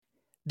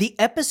The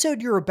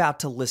episode you're about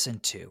to listen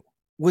to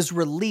was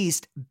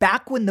released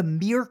back when the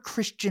Mere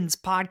Christians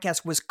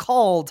podcast was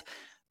called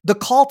The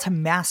Call to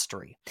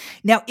Mastery.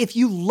 Now, if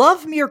you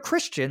love Mere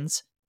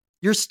Christians,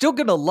 you're still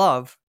going to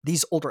love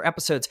these older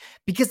episodes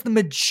because the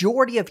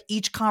majority of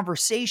each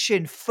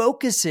conversation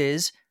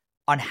focuses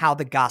on how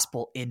the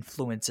gospel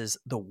influences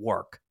the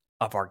work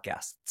of our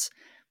guests.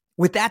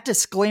 With that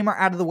disclaimer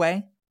out of the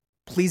way,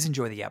 please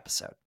enjoy the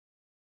episode.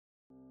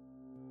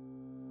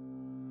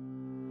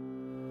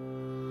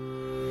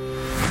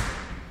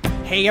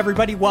 Hey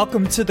everybody,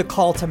 welcome to The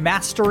Call to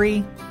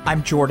Mastery.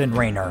 I'm Jordan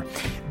Rayner.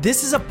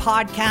 This is a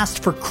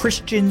podcast for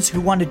Christians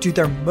who want to do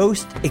their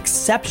most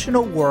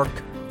exceptional work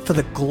for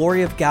the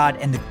glory of God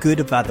and the good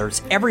of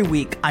others. Every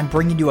week, I'm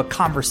bringing you a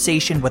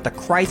conversation with a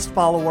Christ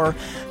follower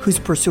who's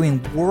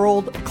pursuing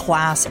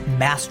world-class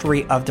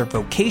mastery of their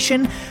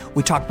vocation.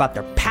 We talk about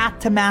their path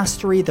to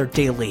mastery, their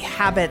daily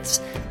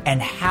habits,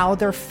 and how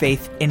their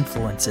faith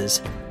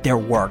influences their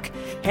work.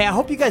 Hey, I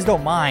hope you guys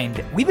don't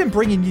mind. We've been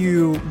bringing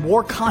you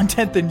more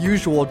content than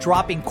usual,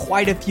 dropping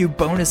quite a few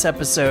bonus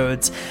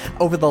episodes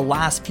over the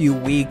last few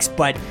weeks,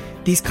 but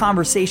these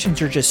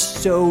conversations are just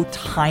so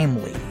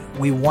timely.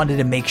 We wanted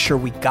to make sure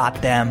we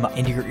got them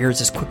into your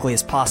ears as quickly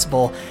as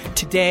possible.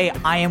 Today,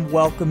 I am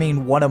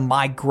welcoming one of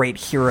my great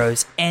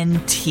heroes,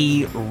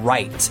 N.T.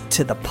 Wright,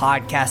 to the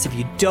podcast. If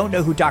you don't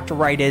know who Dr.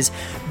 Wright is,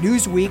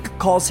 Newsweek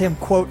calls him,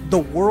 quote, the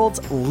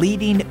world's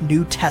leading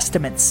New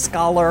Testament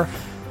scholar.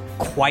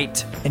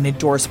 Quite an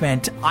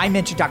endorsement. I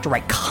mention Dr.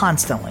 Wright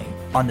constantly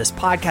on this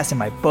podcast, in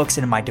my books,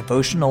 and in my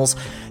devotionals.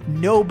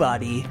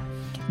 Nobody,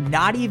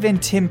 not even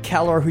Tim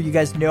Keller, who you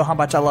guys know how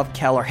much I love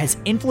Keller, has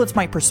influenced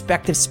my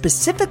perspective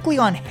specifically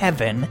on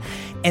heaven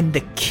and the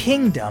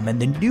kingdom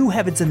and the new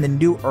heavens and the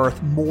new earth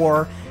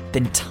more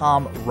than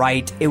Tom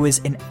Wright. It was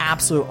an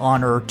absolute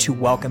honor to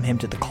welcome him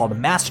to the Call to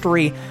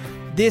Mastery.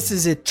 This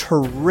is a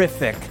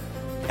terrific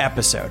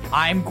episode.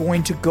 I'm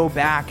going to go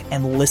back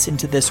and listen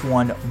to this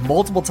one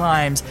multiple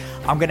times.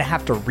 I'm going to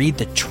have to read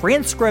the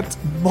transcript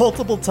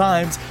multiple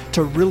times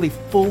to really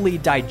fully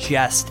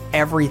digest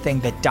everything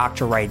that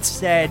Dr. Wright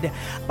said.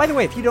 By the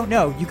way, if you don't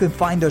know, you can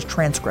find those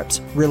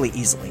transcripts really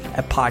easily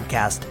at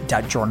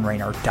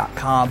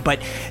podcast.jordanrainer.com.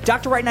 But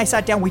Dr. Wright and I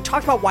sat down. We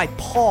talked about why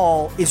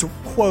Paul is,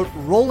 quote,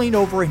 rolling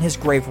over in his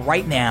grave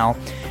right now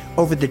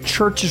over the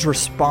church's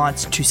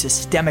response to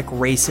systemic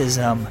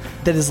racism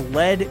that has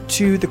led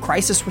to the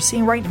crisis we're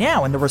seeing right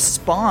now and the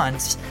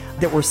response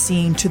that we're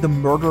seeing to the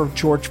murder of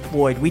George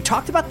Floyd. We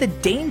talked about the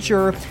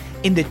danger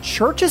in the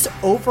church's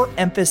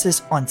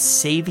overemphasis on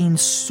saving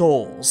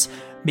souls,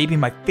 maybe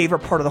my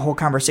favorite part of the whole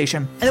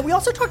conversation. And then we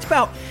also talked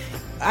about,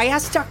 I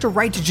asked Dr.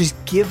 Wright to just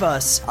give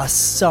us a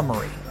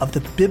summary of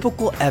the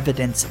biblical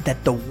evidence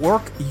that the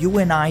work you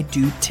and I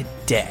do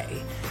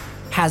today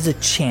has a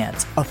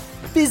chance of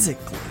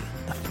physical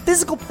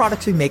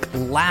products we make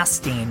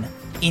lasting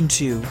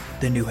into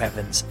the new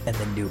heavens and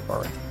the new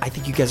earth. I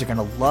think you guys are going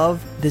to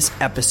love this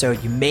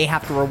episode. You may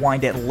have to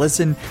rewind it and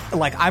listen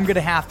like I'm going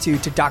to have to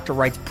Dr.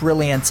 Wright's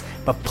brilliance,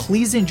 but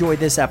please enjoy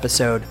this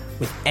episode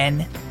with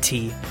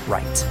N.T.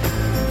 Wright.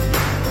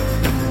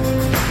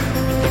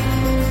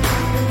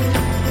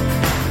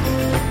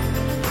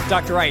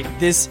 Dr. Wright,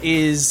 this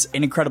is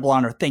an incredible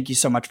honor. Thank you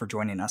so much for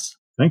joining us.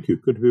 Thank you.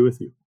 Good to be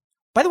with you.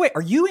 By the way,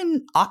 are you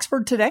in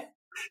Oxford today?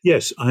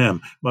 Yes, I am.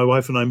 My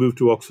wife and I moved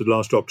to Oxford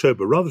last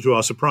October. Rather to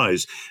our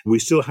surprise, we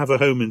still have a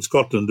home in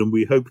Scotland, and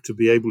we hope to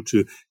be able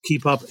to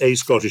keep up a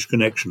Scottish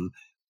connection,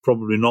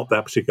 probably not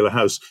that particular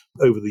house,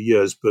 over the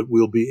years, but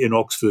we'll be in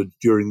Oxford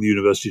during the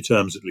university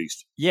terms at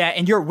least. Yeah,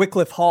 and you're at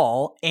Wycliffe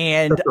Hall.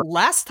 And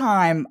last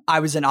time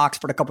I was in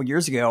Oxford a couple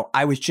years ago,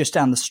 I was just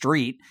down the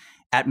street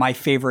at my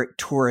favorite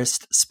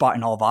tourist spot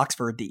in all of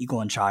Oxford, the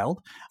Eagle and Child.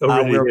 Oh,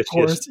 really?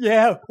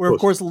 Where, of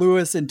course,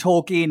 Lewis and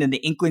Tolkien and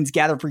the Inklings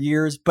gathered for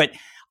years. But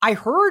I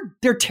heard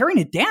they're tearing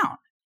it down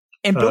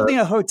and building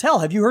a hotel.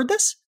 Have you heard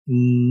this?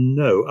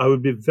 No, I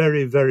would be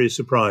very, very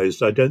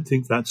surprised. I don't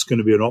think that's going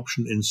to be an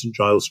option in St.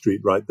 Giles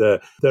Street right there.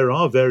 There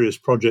are various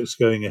projects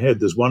going ahead.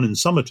 There's one in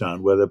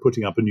Summertown where they're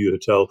putting up a new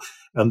hotel,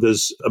 and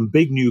there's a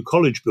big new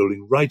college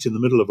building right in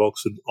the middle of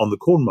Oxford on the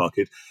Corn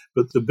Market.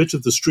 But the bit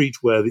of the street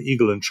where the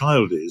Eagle and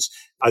Child is,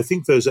 I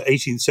think those are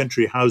 18th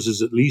century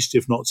houses at least,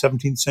 if not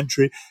 17th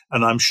century,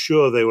 and I'm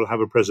sure they will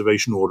have a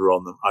preservation order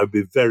on them. I'd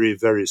be very,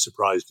 very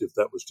surprised if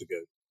that was to go.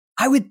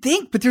 I would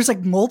think, but there's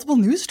like multiple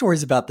news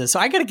stories about this. So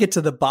I got to get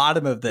to the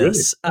bottom of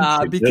this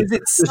because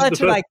it's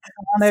such an iconic.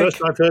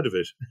 First I've heard of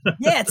it.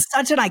 Yeah, it's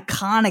such an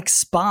iconic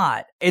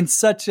spot and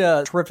such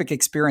a terrific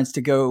experience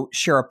to go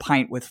share a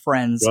pint with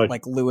friends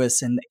like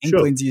Lewis and the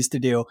Inklings used to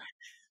do.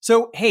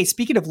 So, hey,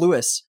 speaking of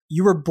Lewis,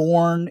 you were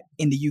born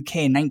in the UK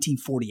in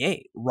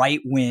 1948, right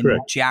when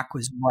Jack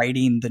was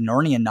writing the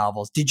Narnia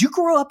novels. Did you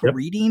grow up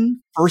reading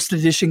first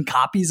edition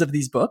copies of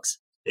these books?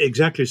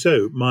 Exactly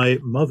so. My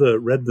mother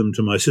read them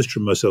to my sister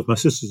and myself. My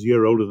sister's a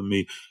year older than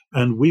me,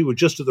 and we were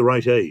just at the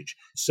right age.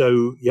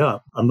 So, yeah,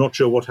 I'm not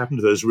sure what happened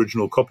to those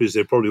original copies.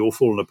 They've probably all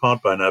fallen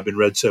apart by now, been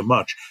read so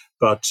much.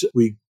 But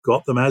we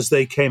got them as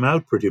they came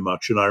out pretty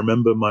much. And I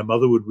remember my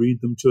mother would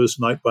read them to us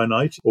night by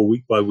night or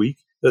week by week.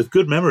 There's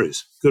good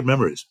memories, good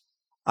memories.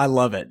 I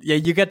love it. Yeah,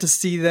 you get to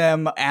see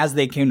them as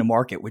they came to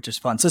market, which is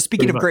fun. So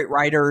speaking of great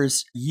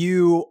writers,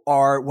 you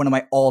are one of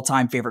my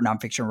all-time favorite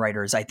nonfiction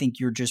writers. I think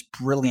you're just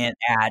brilliant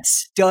at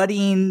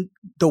studying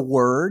the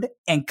word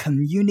and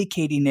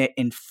communicating it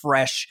in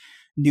fresh,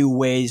 new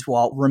ways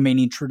while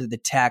remaining true to the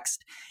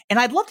text. And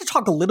I'd love to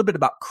talk a little bit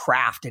about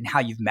craft and how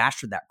you've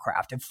mastered that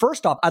craft. And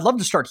first off, I'd love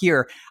to start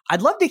here.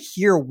 I'd love to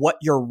hear what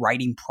your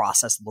writing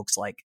process looks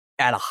like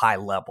at a high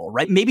level,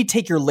 right? Maybe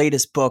take your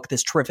latest book,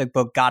 this terrific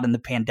book, God in the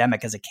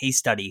Pandemic, as a case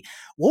study.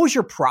 What was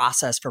your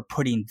process for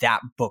putting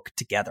that book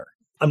together?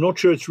 I'm not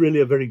sure it's really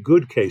a very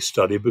good case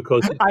study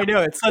because I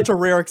know it's such a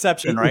rare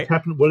exception, right?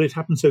 It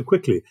happened so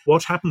quickly.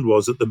 What happened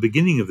was at the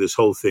beginning of this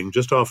whole thing,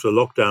 just after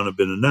lockdown had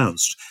been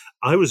announced,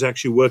 I was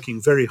actually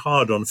working very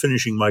hard on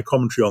finishing my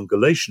commentary on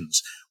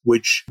Galatians,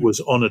 which was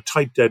on a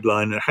tight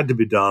deadline. It had to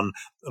be done.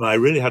 And I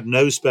really had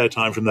no spare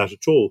time from that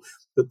at all.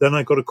 But then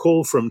I got a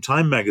call from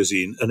Time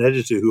magazine, an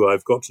editor who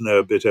I've got to know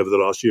a bit over the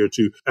last year or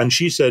two. And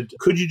she said,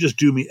 could you just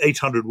do me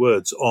 800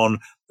 words on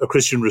a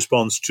Christian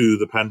response to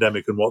the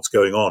pandemic and what's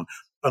going on?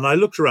 And I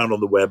looked around on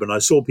the web and I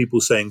saw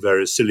people saying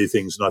various silly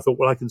things. And I thought,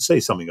 well, I can say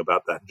something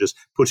about that and just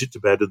put it to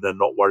bed and then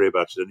not worry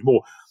about it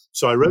anymore.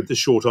 So I wrote this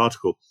short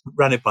article,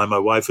 ran it by my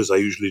wife as I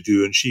usually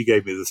do, and she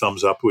gave me the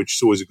thumbs up, which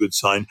is always a good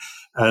sign.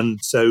 And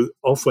so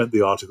off went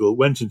the article,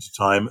 went into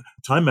Time.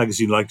 Time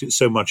magazine liked it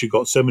so much, it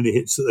got so many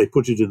hits that they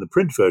put it in the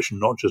print version,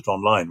 not just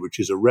online, which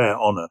is a rare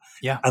honor.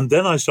 Yeah. And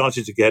then I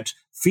started to get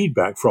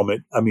feedback from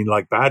it. I mean,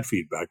 like bad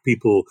feedback,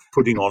 people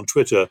putting on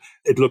Twitter,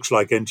 it looks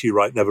like N.T.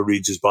 Wright never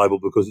reads his Bible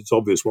because it's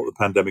obvious what the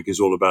pandemic is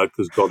all about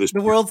because God is...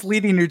 The world's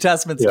leading New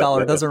Testament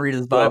scholar doesn't read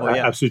his Bible. Well,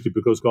 absolutely,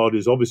 because God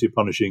is obviously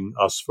punishing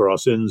us for our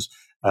sins.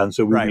 And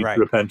so we need to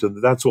repent,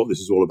 and that's what this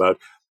is all about.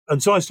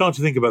 And so I started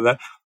to think about that.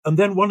 And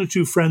then one or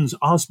two friends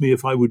asked me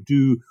if I would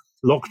do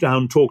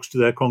lockdown talks to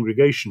their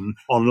congregation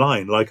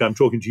online, like I'm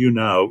talking to you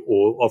now,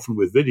 or often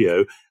with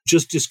video,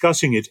 just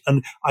discussing it.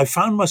 And I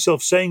found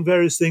myself saying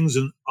various things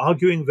and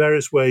arguing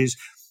various ways.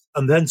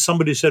 And then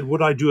somebody said,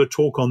 would I do a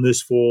talk on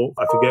this for,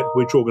 I forget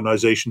which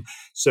organization.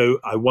 So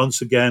I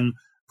once again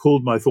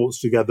pulled my thoughts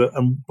together.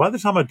 And by the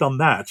time I'd done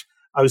that,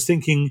 I was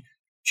thinking,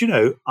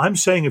 I'm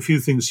saying a few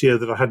things here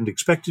that I hadn't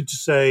expected to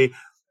say,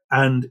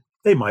 and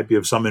they might be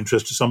of some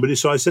interest to somebody.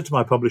 So I said to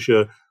my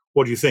publisher,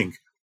 what do you think?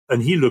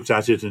 And he looked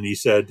at it and he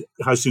said,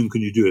 how soon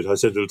can you do it? I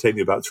said, it'll take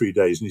me about 3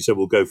 days. And he said,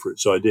 well, go for it.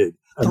 So I did.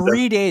 And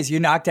 3 days, you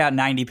knocked out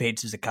 90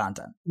 pages of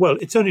content. Well,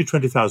 it's only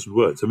 20,000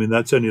 words. I mean,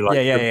 that's only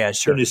like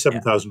sure. only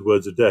 7,000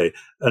 words a day.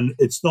 And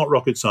it's not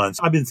rocket science.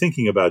 I've been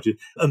thinking about it.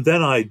 And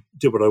then I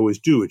did what I always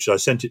do, which I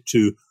sent it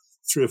to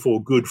 3 or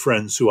 4 good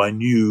friends who I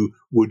knew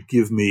would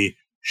give me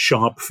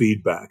sharp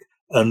feedback.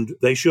 And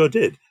they sure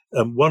did.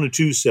 1 or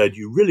 2 said,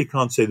 you really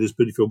can't say this,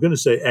 but if you're going to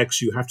say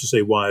X, you have to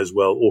say Y as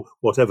well, or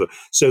whatever.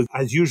 So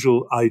as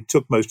usual, I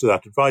took most of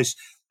that advice.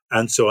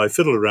 And so I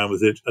fiddled around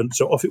with it. And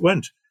so off it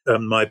went.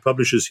 My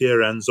publishers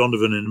here and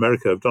Zondervan in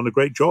America have done a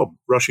great job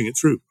rushing it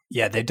through.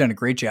 Yeah, they've done a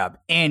great job.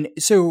 And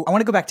so I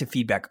want to go back to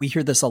feedback. We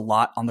hear this a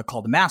lot on the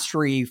Call to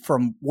Mastery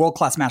from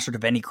world-class masters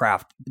of any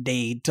craft.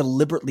 They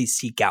deliberately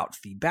seek out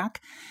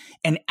feedback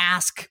and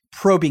ask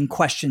probing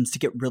questions to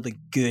get really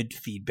good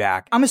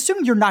feedback. I'm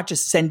assuming you're not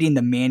just sending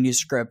the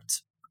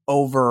manuscript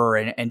over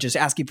and just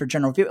asking for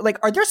general feedback. Like,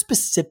 are there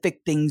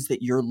specific things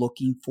that you're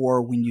looking for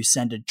when you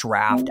send a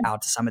draft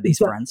out to some of these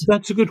friends?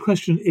 That's a good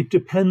question. It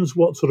depends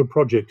what sort of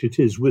project it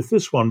is. With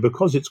this one,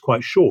 because it's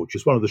quite short,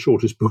 it's one of the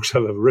shortest books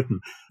I've ever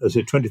written. As I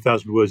said,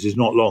 20,000 words is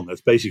not long.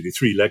 That's basically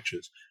 3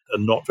 lectures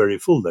and not very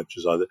full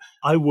lectures either.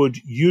 I would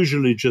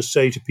usually just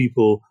say to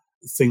people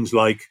things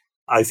like,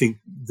 I think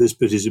this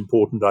bit is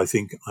important. I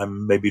think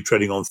I'm maybe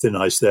treading on thin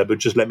ice there, but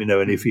just let me know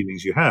any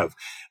feelings you have.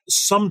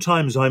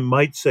 Sometimes I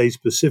might say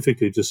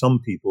specifically to some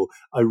people,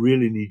 I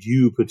really need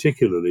you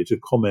particularly to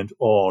comment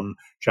on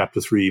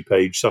chapter 3,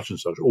 page such and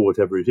such, or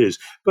whatever it is.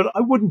 But I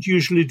wouldn't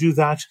usually do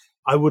that.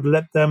 I would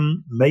let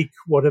them make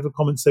whatever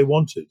comments they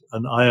wanted.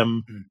 And I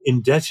am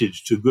indebted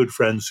to good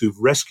friends who've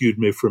rescued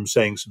me from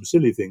saying some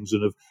silly things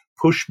and have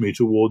pushed me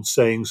towards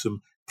saying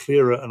some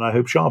clearer and I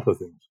hope sharper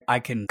things. I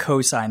can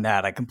co-sign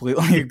that. I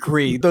completely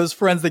agree. Those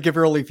friends that give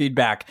early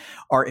feedback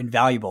are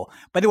invaluable.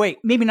 By the way,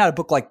 maybe not a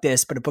book like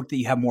this, but a book that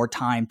you have more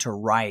time to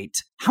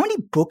write. How many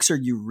books are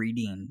you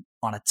reading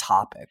on a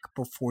topic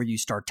before you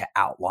start to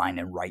outline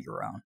and write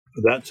your own?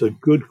 That's a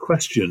good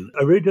question.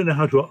 I really don't know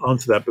how to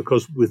answer that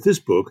because with this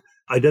book,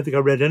 I don't think I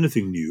read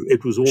anything new.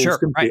 It was all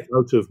simply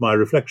out of my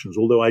reflections,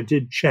 although I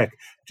did check,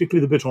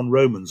 particularly the bit on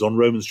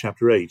Romans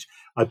chapter 8.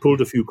 I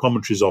pulled a few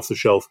commentaries off the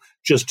shelf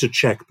just to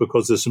check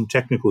because there's some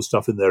technical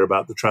stuff in there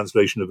about the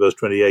translation of verse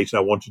 28, and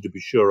I wanted to be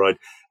sure I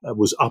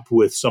was up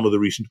with some of the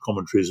recent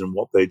commentaries and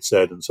what they'd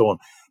said and so on.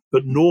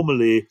 But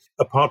normally,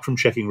 apart from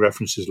checking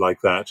references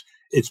like that,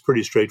 it's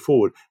pretty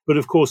straightforward. But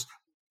of course,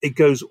 it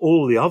goes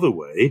all the other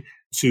way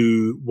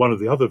to one of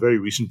the other very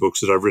recent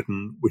books that I've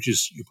written, which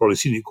is, you've probably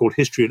seen it, called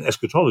History and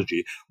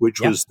Eschatology, which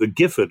was the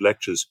Gifford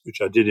lectures, which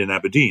I did in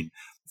Aberdeen.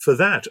 For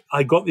that,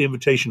 I got the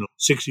invitation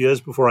 6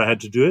 years before I had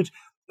to do it,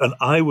 and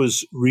I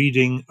was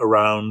reading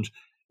around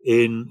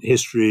in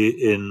history,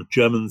 in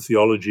German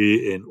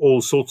theology, in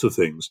all sorts of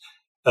things.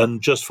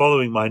 And just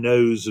following my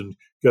nose and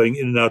going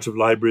in and out of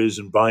libraries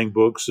and buying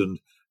books and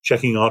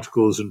checking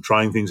articles and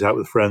trying things out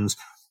with friends,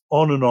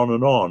 on and on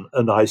and on.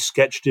 And I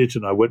sketched it,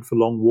 and I went for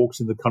long walks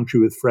in the country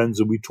with friends,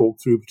 and we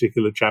talked through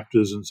particular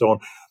chapters and so on.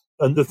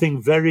 And the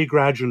thing very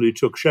gradually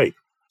took shape.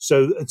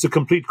 So it's a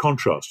complete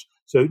contrast.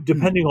 So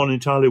depending on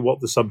entirely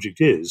what the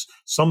subject is,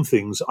 some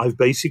things I've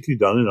basically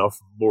done enough,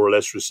 more or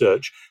less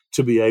research,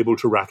 to be able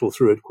to rattle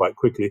through it quite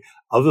quickly.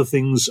 Other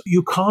things,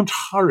 you can't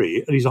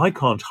hurry, at least I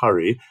can't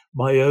hurry,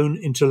 my own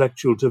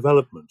intellectual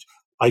development.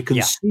 I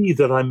can see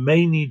that I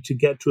may need to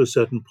get to a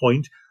certain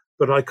point,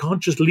 but I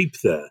can't just leap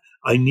there.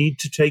 I need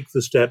to take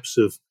the steps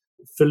of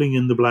filling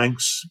in the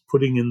blanks,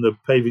 putting in the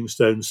paving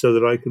stones so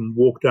that I can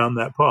walk down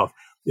that path.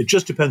 It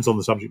just depends on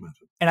the subject matter.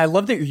 And I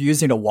love that you're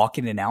using a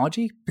walking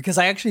analogy, because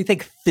I actually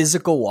think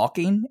physical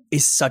walking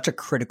is such a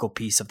critical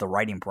piece of the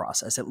writing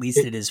process. At least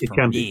it is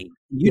for me.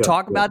 You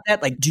talk about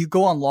that? Like, do you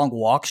go on long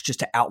walks just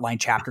to outline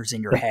chapters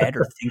in your head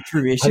or think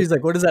through issues?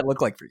 Like, what does that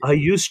look like for you? I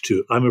used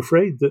to. I'm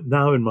afraid that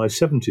now in my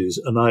 70s,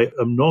 and I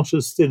am not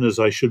as thin as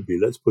I should be,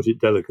 let's put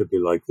it delicately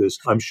like this.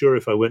 I'm sure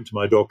if I went to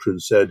my doctor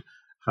and said,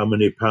 how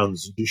many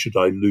pounds should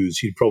I lose?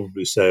 He'd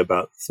probably say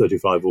about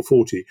 35 or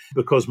 40,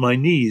 because my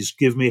knees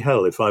give me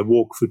hell if I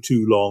walk for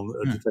too long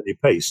at any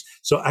pace.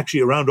 So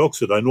actually around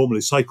Oxford, I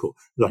normally cycle.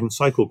 I can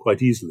cycle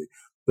quite easily.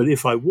 But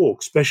if I walk,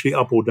 especially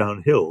up or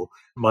downhill,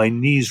 my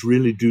knees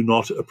really do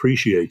not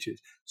appreciate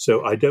it.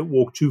 So I don't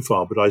walk too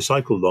far, but I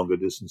cycle longer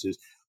distances.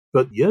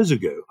 But years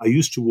ago, I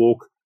used to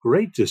walk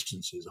great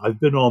distances. I've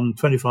been on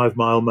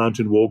 25-mile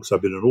mountain walks.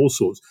 I've been on all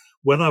sorts.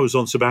 When I was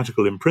on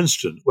sabbatical in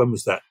Princeton, when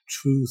was that?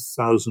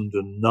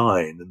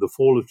 2009, in the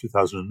fall of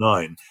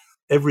 2009,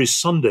 every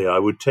Sunday I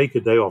would take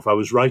a day off. I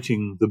was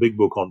writing the big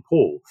book on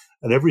Paul,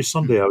 and every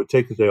Sunday I would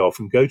take a day off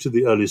and go to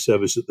the early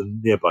service at the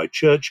nearby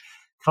church,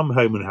 come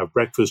home and have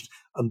breakfast,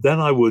 and then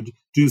I would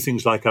do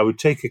things like I would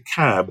take a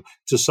cab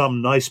to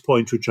some nice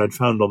point which I'd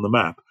found on the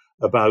map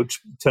about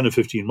 10 or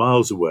 15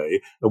 miles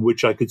away, and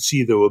which I could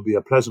see there would be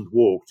a pleasant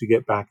walk to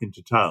get back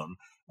into town.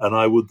 And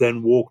I would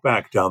then walk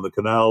back down the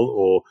canal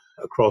or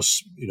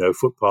across,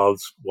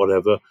 footpaths,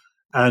 whatever.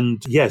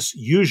 And yes,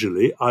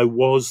 usually I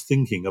was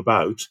thinking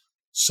about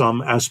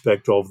some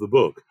aspect of the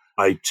book.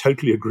 I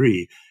totally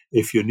agree.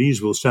 If your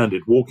knees will stand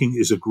it, walking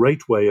is a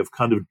great way of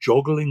kind of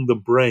joggling the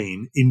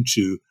brain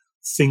into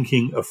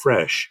thinking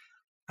afresh.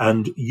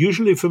 And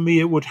usually for me,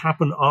 it would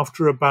happen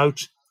after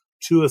about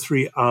 2 or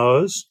 3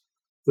 hours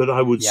that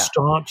I would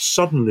start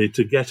suddenly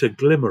to get a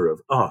glimmer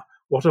of,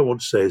 what I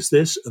want to say is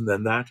this, and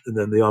then that, and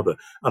then the other.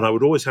 And I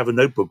would always have a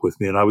notebook with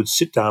me, and I would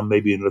sit down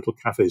maybe in a little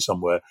cafe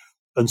somewhere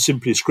and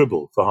simply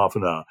scribble for half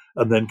an hour,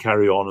 and then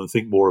carry on and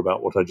think more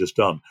about what I'd just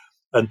done.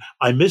 And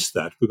I miss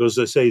that because,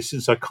 as I say,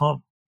 since I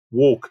can't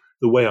walk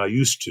the way I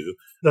used to,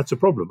 that's a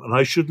problem. And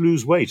I should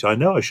lose weight. I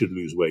know I should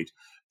lose weight.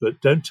 But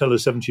don't tell a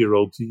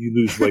 70-year-old that you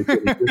lose weight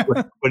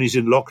when he's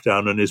in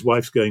lockdown and his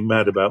wife's going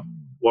mad about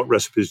what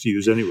recipes to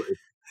use anyway.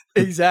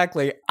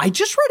 Exactly. I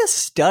just read a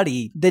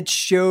study that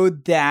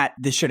showed that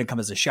this shouldn't come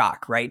as a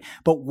shock, right?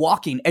 But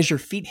walking as your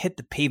feet hit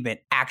the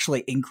pavement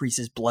actually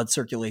increases blood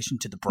circulation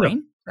to the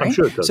brain. Right? I'm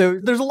sure it does. So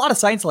there's a lot of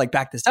science to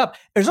back this up.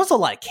 There's also a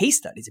lot of case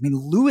studies. I mean,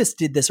 Lewis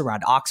did this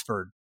around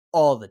Oxford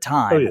all the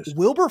time. Oh, yes.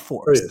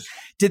 Wilberforce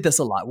did this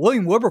a lot.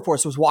 William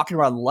Wilberforce was walking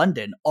around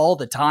London all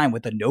the time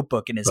with a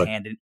notebook in his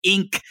hand and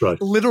ink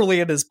literally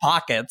in his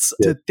pockets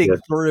to think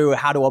through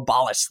how to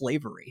abolish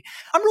slavery.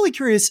 I'm really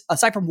curious,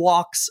 aside from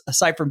walks,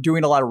 aside from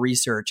doing a lot of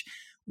research,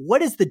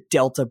 what is the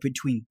delta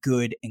between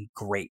good and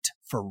great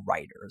for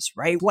writers,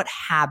 right? What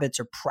habits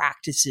or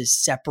practices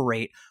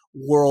separate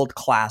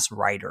world-class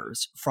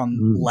writers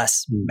from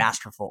less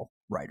masterful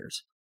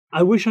writers?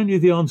 I wish I knew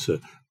the answer,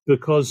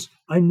 because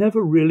I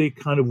never really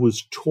kind of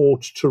was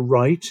taught to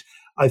write.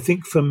 I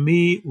think for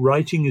me,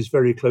 writing is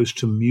very close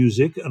to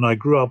music, and I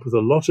grew up with a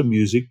lot of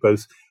music,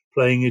 both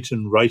playing it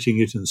and writing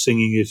it and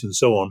singing it and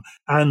so on.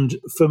 And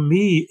for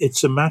me,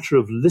 it's a matter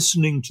of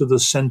listening to the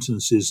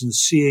sentences and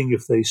seeing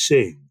if they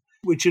sing,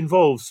 which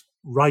involves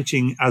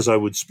writing as I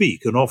would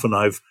speak. And often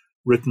I've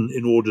written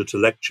in order to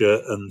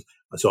lecture, and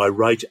so I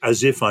write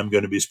as if I'm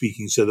going to be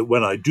speaking, so that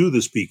when I do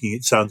the speaking,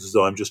 it sounds as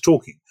though I'm just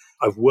talking.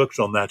 I've worked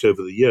on that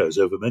over the years,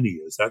 over many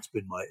years. That's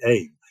been my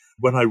aim.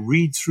 When I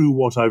read through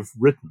what I've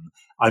written,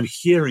 I'm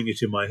hearing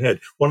it in my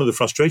head. One of the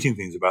frustrating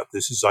things about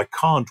this is I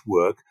can't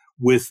work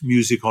with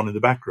music on in the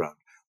background,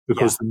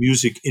 because the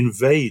music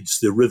invades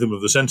the rhythm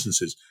of the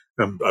sentences.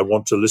 And I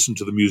want to listen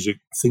to the music,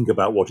 think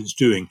about what it's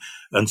doing.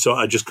 And so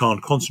I just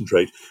can't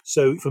concentrate.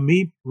 So for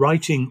me,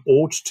 writing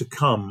ought to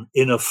come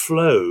in a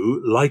flow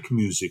like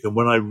music. And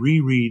when I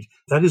reread,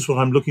 that is what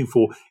I'm looking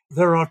for.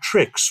 There are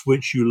tricks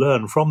which you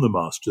learn from the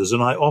masters.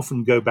 And I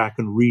often go back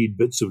and read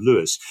bits of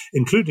Lewis,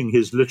 including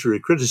his literary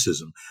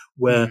criticism,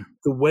 where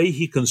the way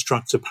he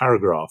constructs a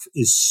paragraph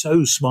is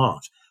so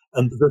smart.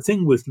 And the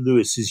thing with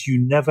Lewis is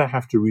you never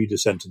have to read a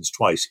sentence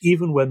twice,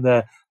 even when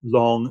they're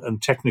long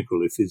and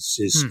technical, if it's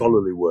his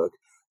scholarly work.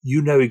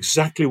 You know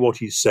exactly what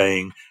he's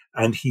saying,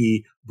 and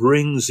he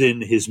brings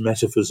in his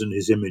metaphors and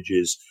his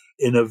images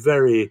in a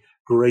very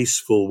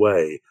graceful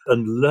way.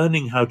 And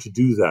learning how to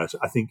do that,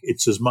 I think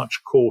it's as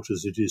much caught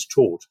as it is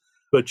taught.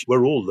 But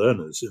we're all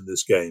learners in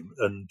this game,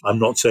 and I'm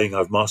not saying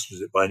I've mastered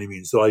it by any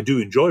means, though I do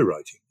enjoy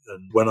writing.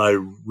 And when I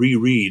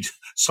reread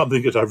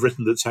something that I've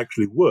written that's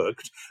actually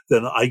worked,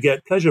 then I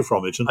get pleasure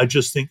from it. And I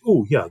just think,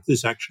 oh, yeah,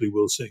 this actually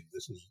will sing.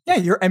 Yeah,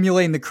 you're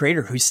emulating the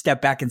creator who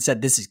stepped back and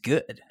said, this is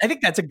good. I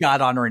think that's a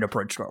God-honoring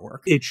approach to our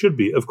work. It should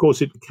be. Of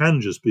course, it can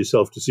just be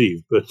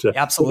self-deceived. But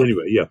absolutely.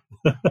 But anyway,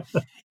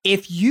 yeah.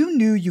 If you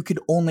knew you could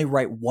only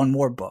write one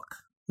more book,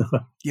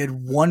 you had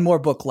one more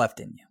book left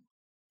in you,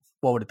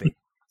 what would it be?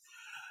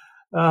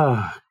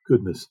 Ah,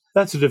 goodness.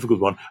 That's a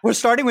difficult one. We're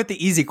starting with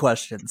the easy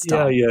questions,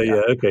 Tom.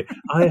 Yeah. Okay.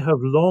 I have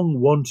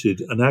long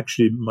wanted, and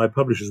actually my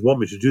publishers want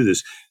me to do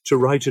this, to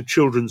write a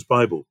children's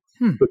Bible.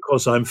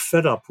 Because I'm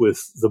fed up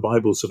with the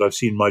Bibles that I've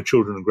seen my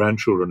children and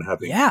grandchildren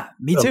having. Yeah,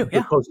 me too.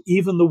 Because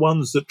even the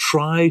ones that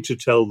try to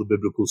tell the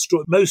biblical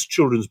story, most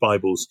children's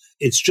Bibles,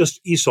 it's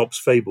just Aesop's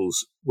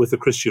fables with a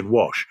Christian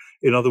wash.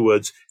 In other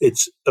words,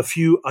 it's a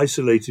few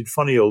isolated,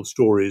 funny old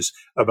stories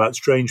about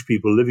strange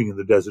people living in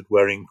the desert,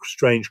 wearing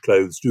strange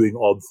clothes, doing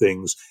odd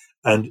things.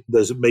 And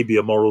there's maybe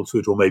a moral to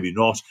it or maybe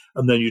not.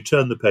 And then you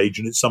turn the page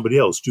and it's somebody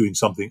else doing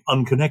something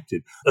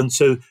unconnected. And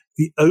so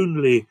the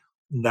only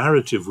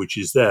narrative which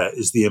is there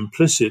is the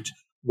implicit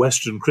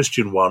Western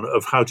Christian one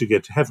of how to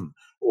get to heaven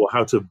or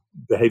how to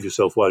behave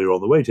yourself while you're on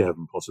the way to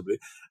heaven, possibly.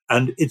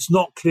 And it's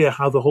not clear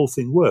how the whole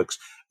thing works.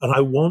 And I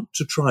want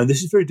to try, and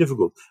this is very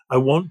difficult, I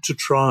want to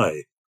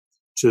try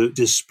to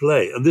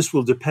display, and this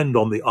will depend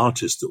on the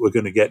artist that we're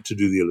going to get to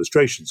do the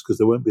illustrations, because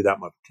there won't be that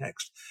much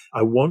text.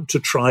 I want to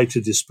try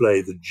to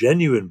display the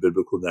genuine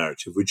biblical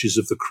narrative, which is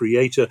of the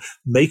Creator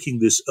making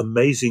this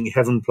amazing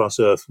heaven plus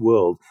earth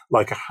world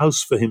like a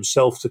house for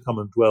himself to come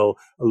and dwell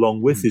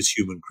along with his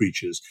human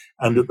creatures.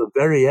 And at the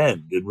very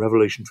end, in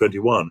Revelation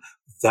 21,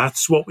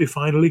 that's what we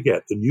finally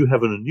get, the new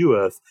heaven and new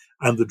earth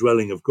and the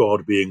dwelling of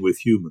God being with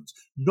humans.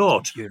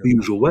 Not the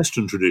usual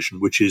Western tradition,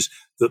 which is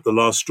that the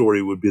last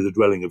story would be the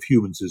dwelling of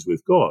humans is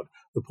with God.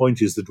 The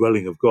point is the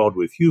dwelling of God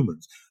with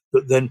humans.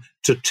 But then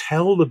to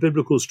tell the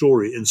biblical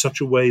story in such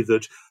a way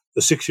that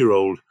a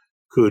 6-year-old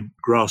could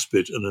grasp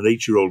it and an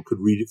 8-year-old could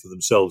read it for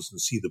themselves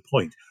and see the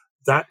point,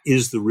 that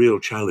is the real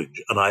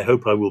challenge. And I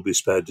hope I will be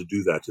spared to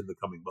do that in the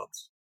coming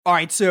months. All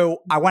right,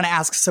 so I want to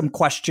ask some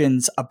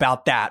questions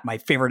about that, my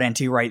favorite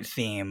N.T. Wright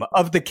theme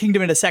of the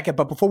kingdom in a second.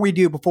 But before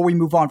we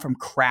move on from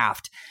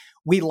craft,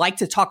 we like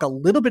to talk a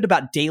little bit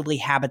about daily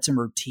habits and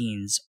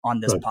routines on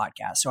this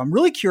podcast. So I'm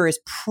really curious,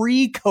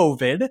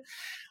 pre-COVID,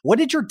 what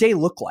did your day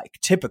look like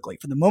typically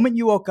from the moment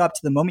you woke up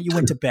to the moment you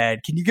went to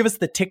bed? Can you give us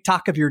the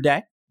tick-tock of your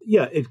day?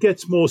 Yeah, it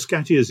gets more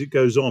scatty as it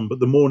goes on,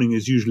 but the morning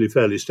is usually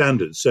fairly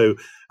standard. So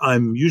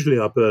I'm usually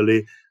up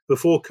early.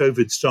 Before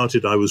COVID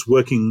started, I was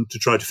working to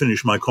try to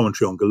finish my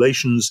commentary on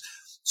Galatians.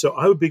 So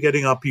I would be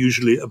getting up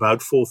usually about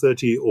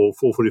 4:30 or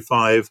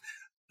 4:45.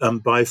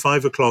 By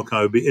 5 o'clock,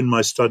 I would be in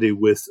my study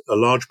with a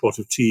large pot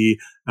of tea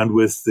and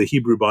with the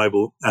Hebrew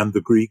Bible and the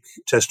Greek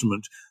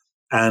Testament.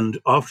 And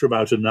after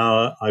about an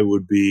hour, I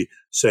would be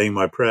saying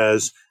my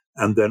prayers.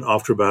 And then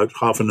after about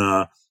half an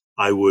hour,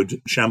 I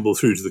would shamble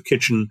through to the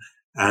kitchen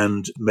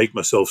and make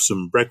myself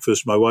some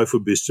breakfast. My wife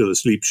would be still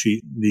asleep.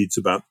 She needs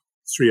about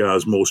 3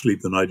 hours more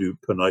sleep than I do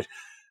per night.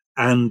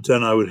 And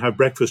then I would have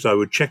breakfast. I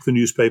would check the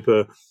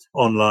newspaper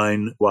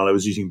online while I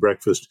was eating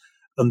breakfast.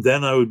 And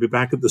then I would be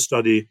back at the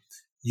study,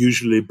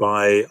 usually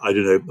by,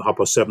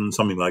 7:30,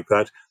 something like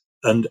that.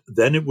 And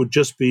then it would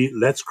just be,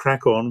 let's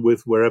crack on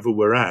with wherever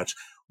we're at,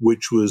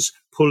 which was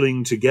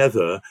pulling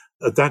together.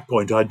 At that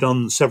point, I'd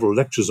done several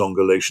lectures on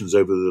Galatians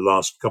over the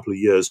last couple of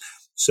years.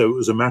 So it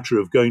was a matter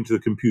of going to the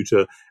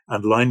computer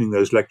and lining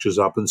those lectures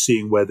up and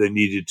seeing where they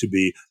needed to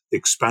be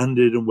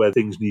expanded and where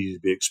things needed to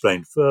be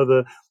explained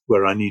further,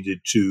 where I needed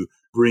to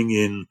bring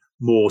in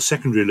more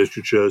secondary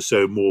literature,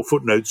 so more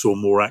footnotes or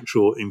more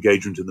actual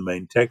engagement in the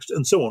main text,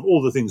 and so on,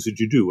 all the things that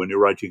you do when you're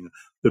writing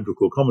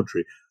biblical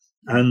commentary.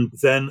 And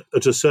then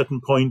at a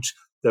certain point,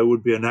 there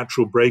would be a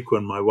natural break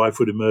when my wife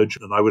would emerge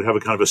and I would have a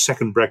kind of a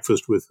second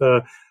breakfast with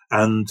her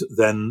and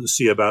then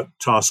see about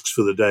tasks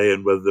for the day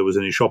and whether there was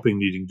any shopping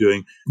needing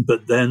doing.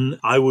 But then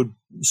I would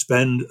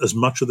spend as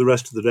much of the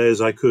rest of the day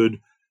as I could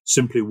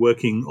simply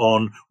working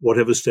on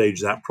whatever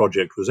stage that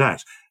project was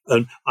at.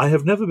 And I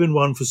have never been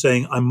one for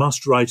saying I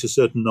must write a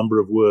certain number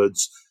of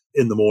words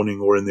in the morning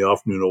or in the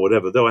afternoon or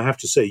whatever, though I have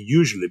to say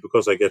usually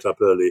because I get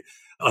up early,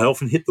 I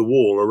often hit the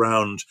wall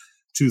around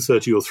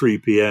 2:30 or 3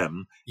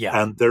 p.m.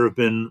 Yeah. And there have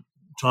been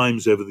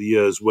times over the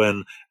years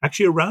when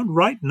actually around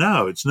right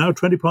now, it's now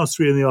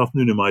 3:20 in the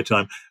afternoon in my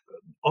time.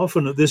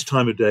 Often at this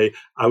time of day,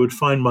 I would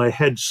find my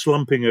head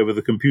slumping over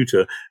the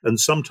computer. And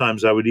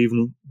sometimes I would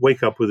even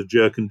wake up with a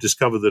jerk and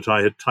discover that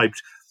I had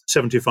typed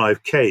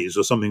 75 Ks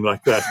or something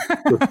like that.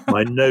 With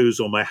my nose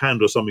or my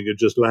hand or something had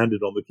just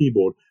landed on the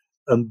keyboard.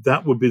 And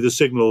that would be the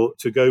signal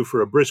to go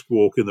for a brisk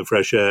walk in the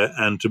fresh air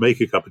and to make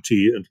a cup of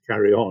tea and to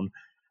carry on.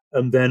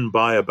 And then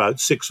by about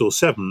 6 or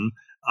 7,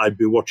 I'd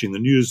be watching the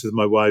news with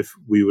my wife.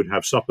 We would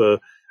have supper.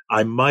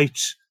 I might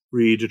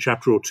read a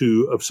chapter or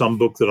two of some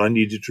book that I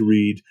needed to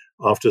read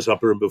after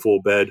supper and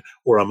before bed,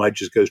 or I might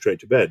just go straight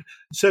to bed.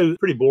 So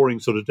pretty boring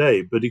sort of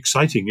day, but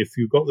exciting if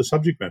you've got the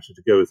subject matter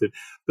to go with it.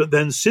 But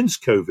then since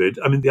COVID,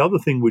 I mean, the other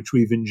thing which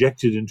we've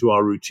injected into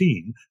our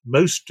routine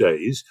most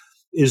days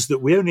is that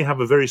we only have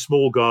a very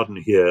small garden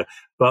here,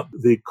 but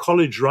the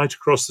college right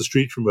across the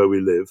street from where we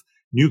live,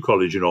 New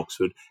College in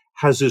Oxford,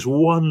 has this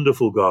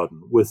wonderful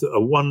garden with a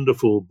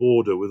wonderful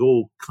border with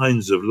all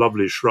kinds of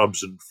lovely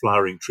shrubs and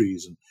flowering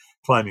trees and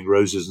climbing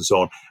roses and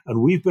so on.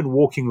 And we've been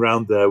walking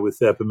around there with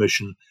their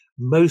permission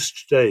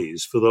most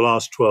days for the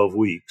last 12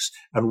 weeks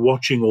and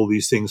watching all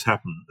these things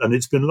happen. And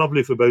it's been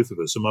lovely for both of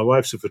us. And my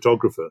wife's a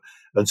photographer,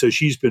 and so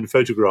she's been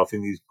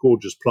photographing these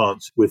gorgeous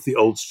plants with the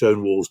old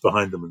stone walls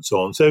behind them and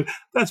so on. So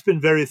that's been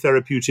very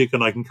therapeutic,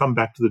 and I can come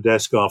back to the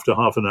desk after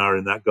half an hour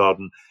in that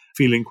garden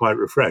feeling quite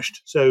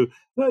refreshed. So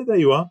there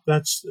you are.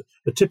 That's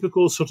a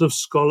typical sort of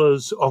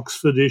scholar's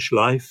Oxfordish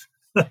life.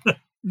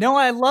 No,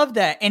 I love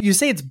that. And you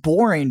say it's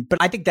boring, but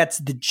I think that's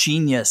the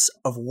genius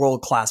of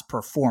world-class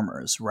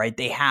performers, right?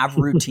 They have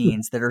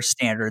routines that are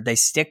standard. They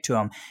stick to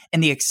them,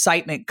 and the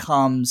excitement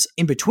comes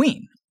in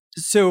between.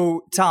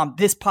 So, Tom,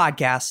 this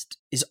podcast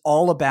is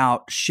all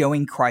about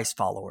showing Christ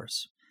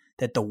followers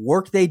that the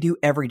work they do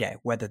every day,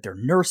 whether they're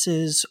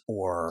nurses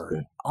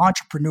or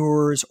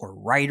entrepreneurs or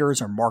writers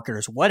or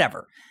marketers,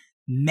 whatever,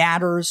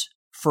 matters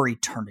for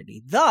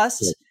eternity.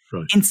 Thus,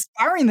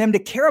 inspiring them to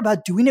care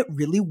about doing it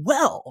really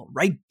well,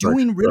 right?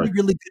 Doing really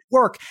good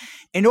work.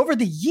 And over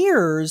the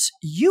years,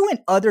 you and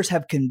others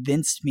have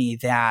convinced me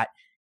that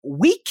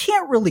we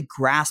can't really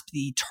grasp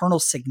the eternal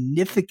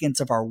significance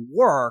of our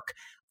work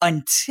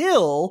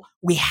until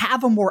we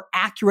have a more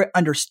accurate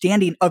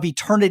understanding of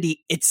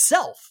eternity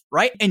itself,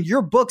 right? And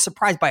your book,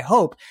 Surprised by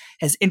Hope,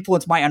 has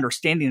influenced my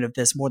understanding of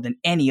this more than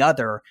any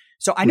other.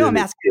 So I know I'm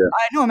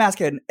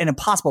asking an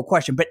impossible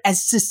question, but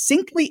as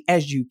succinctly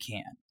as you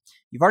can.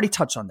 You've already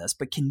touched on this,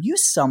 but can you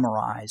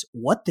summarize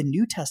what the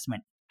New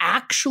Testament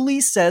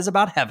actually says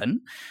about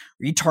heaven,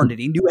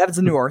 eternity, new heavens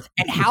and new earth,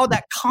 and how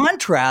that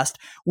contrasts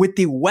with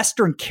the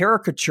Western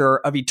caricature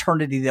of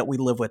eternity that we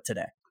live with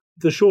today?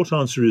 The short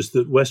answer is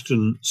that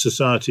Western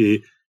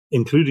society,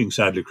 including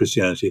sadly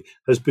Christianity,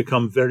 has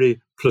become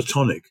very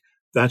Platonic.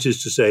 That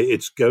is to say,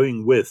 it's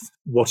going with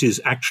what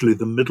is actually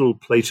the middle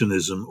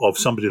Platonism of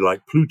somebody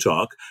like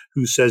Plutarch,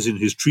 who says in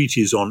his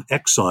treatise on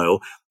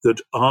exile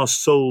that our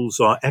souls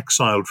are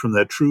exiled from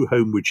their true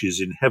home, which is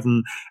in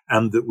heaven,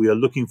 and that we are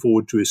looking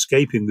forward to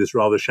escaping this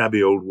rather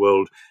shabby old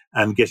world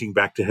and getting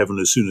back to heaven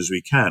as soon as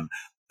we can.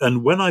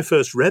 And when I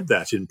first read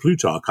that in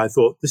Plutarch, I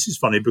thought, this is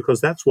funny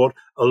because that's what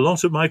a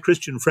lot of my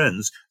Christian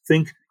friends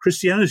think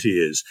Christianity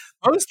is.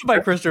 Most of my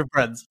Christian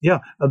friends. Yeah.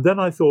 And then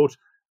I thought,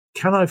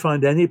 can I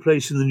find any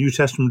place in the New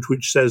Testament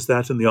which says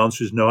that? And the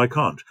answer is no, I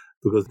can't,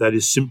 because that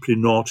is simply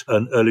not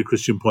an early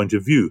Christian point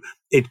of view.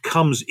 It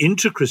comes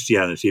into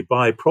Christianity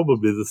by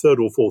probably the 3rd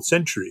or 4th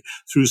century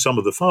through some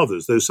of the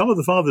fathers, though some of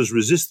the fathers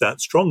resist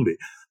that strongly,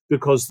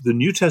 because the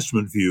New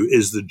Testament view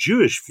is the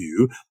Jewish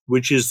view,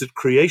 which is that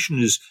creation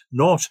is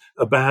not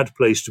a bad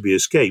place to be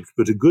escaped,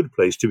 but a good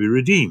place to be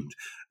redeemed.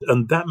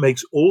 And that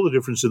makes all the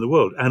difference in the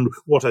world. And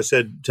what I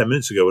said 10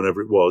 minutes ago, whenever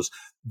it was,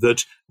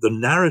 that the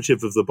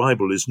narrative of the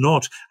Bible is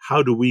not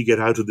how do we get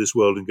out of this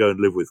world and go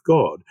and live with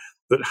God,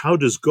 but how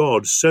does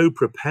God so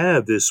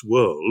prepare this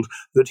world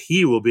that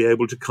he will be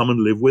able to come and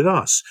live with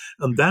us?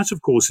 And that,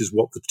 of course, is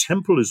what the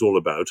temple is all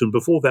about. And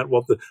before that,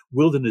 what the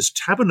wilderness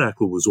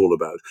tabernacle was all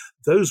about.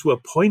 Those were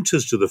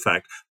pointers to the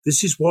fact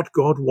this is what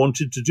God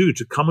wanted to do,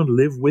 to come and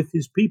live with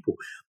his people.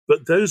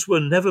 But those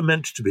were never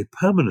meant to be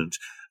permanent.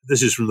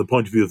 This is from the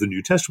point of view of the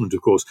New Testament,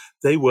 of course.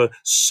 They were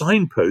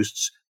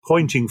signposts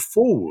pointing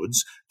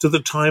forwards to the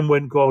time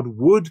when God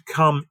would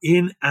come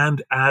in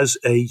and as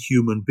a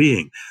human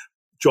being.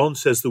 John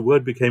says the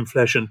Word became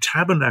flesh and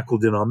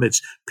tabernacled in our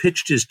midst,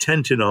 pitched his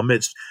tent in our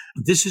midst.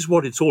 This is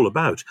what it's all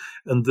about.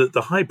 And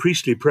the high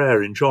priestly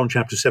prayer in John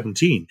chapter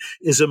 17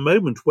 is a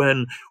moment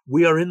when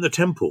we are in the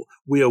temple.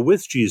 We are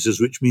with Jesus,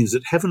 which means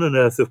that heaven and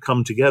earth have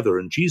come together.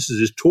 And Jesus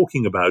is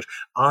talking about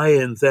I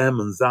in them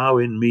and thou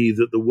in me,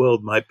 that the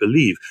world might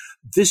believe.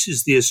 This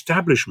is the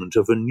establishment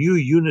of a new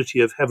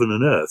unity of heaven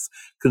and earth,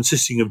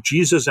 consisting of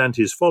Jesus and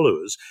his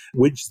followers,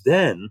 which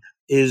then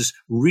is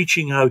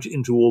reaching out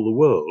into all the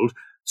world,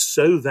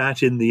 so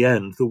that in the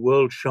end the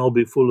world shall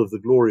be full of the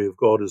glory of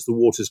God as the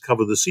waters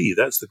cover the sea.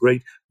 That's the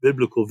great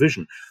biblical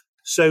vision.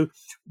 So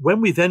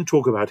when we then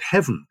talk about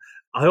heaven,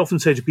 I often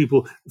say to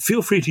people,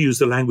 feel free to use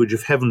the language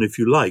of heaven if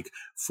you like,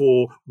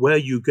 for where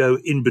you go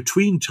in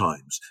between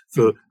times,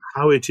 for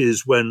how it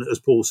is when, as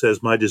Paul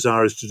says, my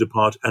desire is to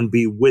depart and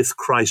be with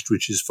Christ,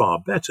 which is far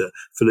better,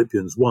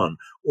 Philippians 1,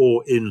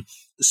 or in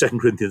 2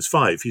 Corinthians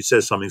 5, he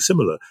says something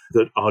similar,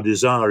 that our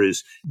desire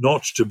is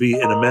not to be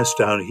in a mess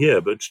down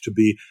here, but to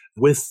be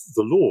with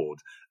the Lord.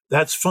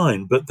 That's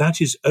fine, but that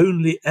is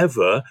only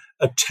ever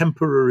a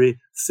temporary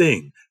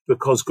thing,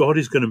 because God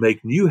is going to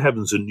make new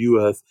heavens and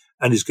new earth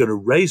and is going to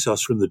raise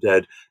us from the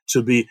dead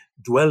to be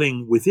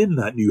dwelling within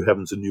that new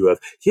heavens and new earth.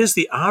 Here's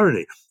the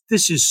irony.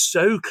 This is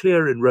so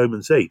clear in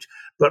Romans 8,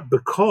 But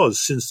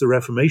because since the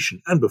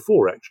Reformation, and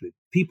before actually,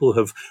 people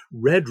have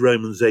read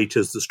Romans 8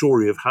 as the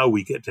story of how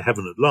we get to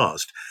heaven at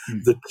last,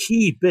 the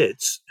key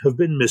bits have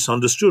been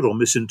misunderstood or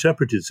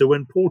misinterpreted. So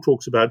when Paul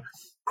talks about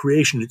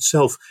creation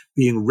itself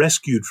being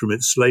rescued from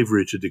its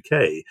slavery to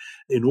decay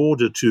in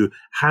order to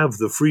have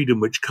the freedom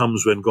which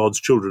comes when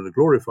God's children are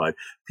glorified,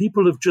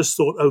 people have just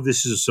thought, oh,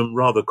 this is some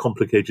rather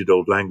complicated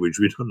old language.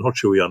 We're not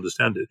sure we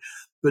understand it.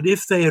 But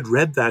if they had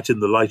read that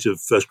in the light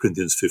of 1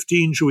 Corinthians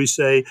 15, shall we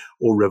say,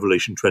 or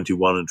Revelation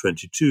 21 and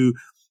 22,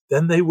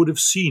 then they would have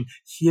seen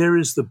here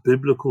is the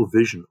biblical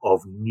vision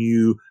of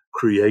new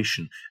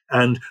creation.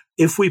 And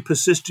if we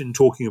persist in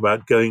talking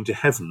about going to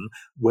heaven,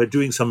 we're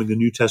doing something the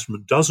New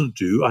Testament doesn't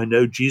do. I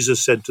know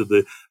Jesus said to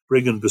the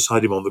brigand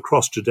beside him on the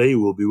cross, today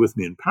you will be with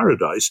me in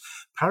paradise.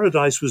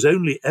 Paradise was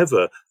only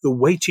ever the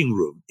waiting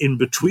room in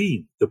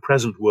between the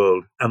present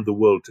world and the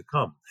world to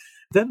come.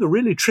 Then the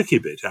really tricky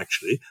bit,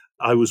 actually,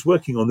 I was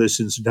working on this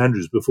in St.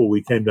 Andrews before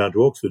we came down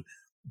to Oxford.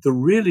 The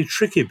really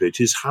tricky bit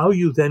is how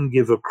you then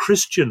give a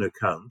Christian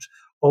account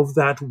of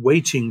that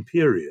waiting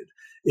period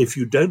if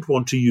you don't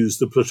want to use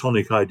the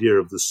Platonic idea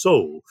of the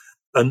soul.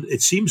 And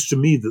it seems to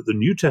me that the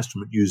New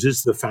Testament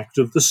uses the fact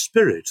of the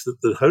Spirit, that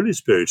the Holy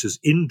Spirit has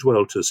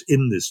indwelt us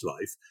in this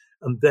life.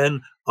 And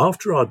then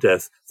after our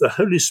death, the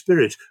Holy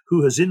Spirit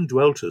who has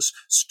indwelt us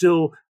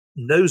still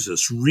knows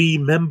us,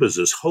 remembers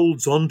us,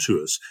 holds on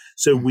to us.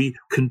 So we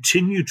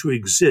continue to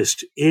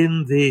exist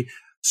in the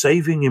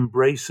saving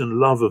embrace and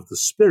love of the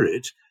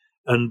Spirit.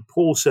 And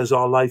Paul says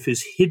our life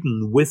is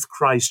hidden with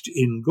Christ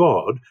in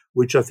God,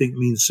 which I think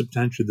means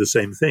substantially the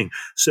same thing.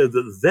 So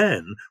that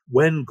then,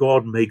 when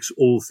God makes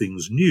all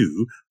things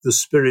new, the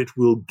Spirit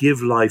will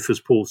give life,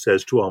 as Paul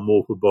says, to our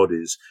mortal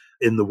bodies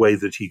in the way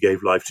that he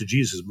gave life to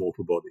Jesus'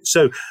 mortal body.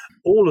 So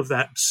all of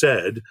that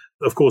said,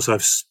 of course,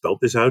 I've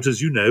spelt this out,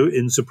 as you know,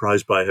 in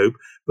Surprised by Hope,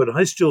 but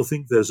I still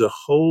think there's a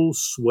whole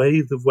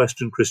swathe of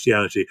Western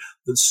Christianity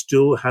that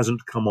still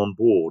hasn't come on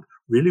board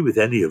really with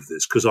any of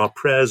this, because our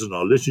prayers and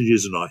our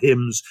liturgies and our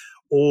hymns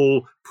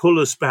all pull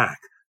us back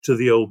to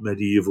the old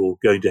medieval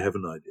going to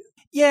heaven idea.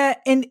 Yeah,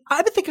 and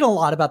I've been thinking a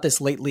lot about this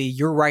lately.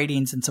 Your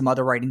writings and some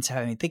other writings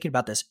have me thinking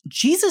about this.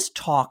 Jesus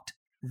talked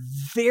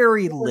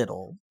very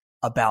little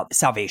about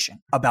salvation,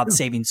 about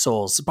saving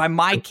souls. By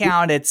my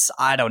count, it's,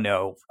 I don't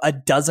know, a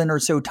dozen or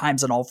so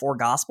times in all four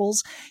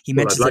Gospels. He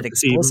mentions I'd like it to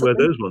see even where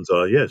those ones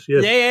are. Yes.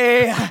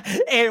 Yeah.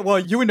 And, well,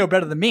 you would know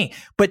better than me.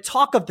 But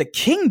talk of the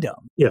kingdom.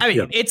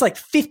 It's like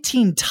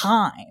 15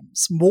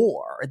 times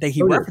more that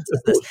he references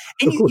this.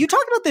 And you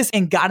talked about this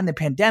in God in the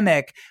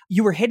Pandemic.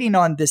 You were hitting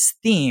on this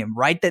theme,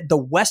 right? That the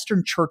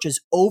Western church's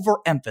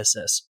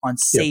overemphasis on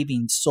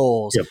saving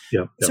souls.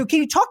 So can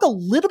you talk a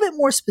little bit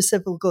more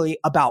specifically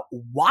about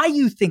why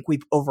you think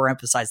we've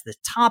overemphasized this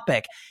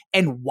topic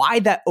and why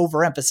that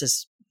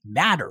overemphasis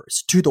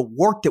matters to the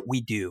work that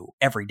we do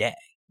every day?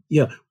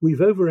 Yeah, we've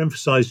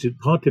overemphasized it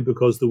partly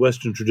because the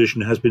Western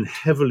tradition has been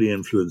heavily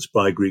influenced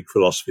by Greek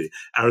philosophy,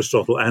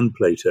 Aristotle and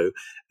Plato.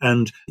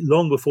 And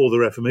long before the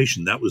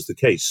Reformation, that was the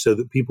case, so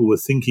that people were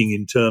thinking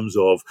in terms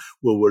of,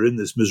 well, we're in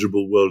this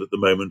miserable world at the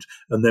moment,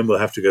 and then we'll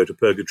have to go to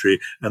purgatory,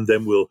 and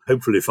then we'll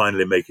hopefully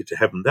finally make it to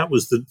heaven. That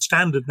was the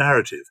standard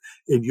narrative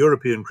in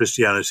European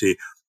Christianity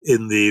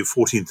in the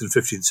 14th and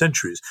 15th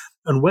centuries.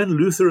 And when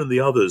Luther and the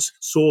others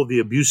saw the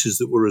abuses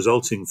that were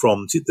resulting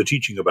from the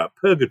teaching about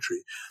purgatory,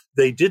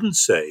 they didn't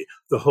say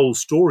the whole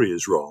story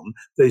is wrong.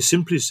 They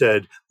simply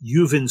said,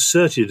 you've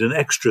inserted an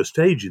extra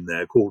stage in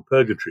there called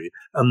purgatory,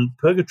 and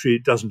purgatory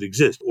doesn't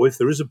exist. Or if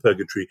there is a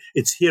purgatory,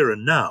 it's here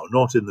and now,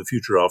 not in the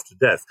future after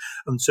death.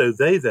 And so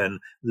they then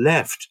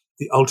left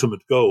the ultimate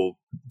goal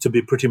to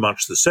be pretty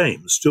much the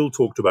same, still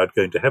talked about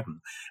going to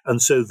heaven.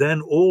 And so then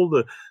all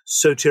the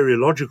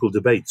soteriological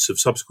debates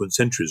of subsequent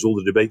centuries, all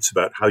the debates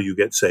about how you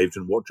get saved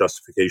and what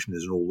justification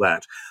is and all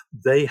that,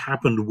 they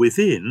happened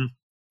within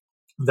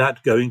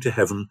that going to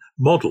heaven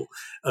model.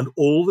 And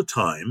all the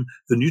time,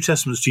 the New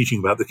Testament's teaching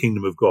about the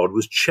kingdom of God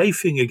was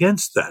chafing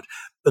against that.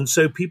 And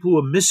so people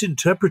were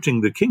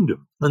misinterpreting the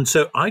kingdom. And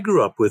so I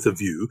grew up with a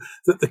view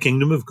that the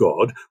kingdom of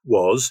God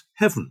was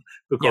heaven,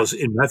 because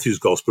in Matthew's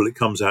gospel, it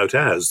comes out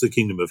as the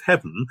kingdom of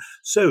heaven.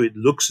 So it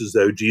looks as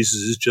though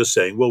Jesus is just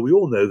saying, well, we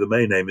all know the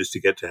main aim is to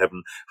get to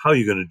heaven. How are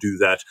you going to do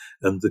that?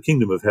 And the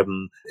kingdom of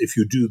heaven, if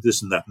you do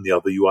this and that and the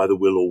other, you either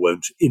will or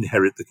won't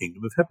inherit the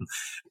kingdom of heaven.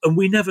 And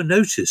we never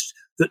noticed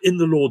that in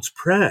the Lord's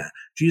Prayer,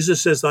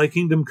 Jesus says, thy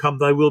kingdom come,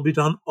 thy will be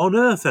done on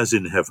earth as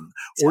in heaven.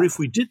 Or if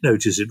we did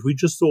notice it, we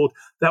just thought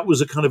that was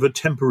a kind of a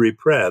temporary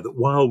prayer, that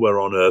while we're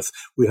on earth,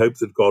 we hope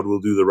that God will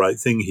do the right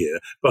thing here.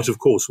 But of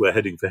course, we're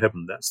heading for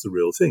heaven. That's the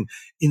real thing.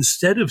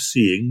 Instead of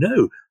seeing,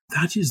 no,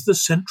 that is the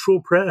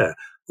central prayer,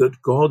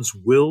 that God's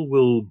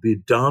will be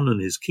done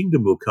and his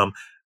kingdom will come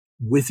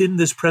within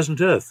this present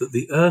earth, that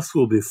the earth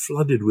will be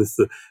flooded with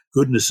the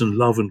goodness and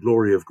love and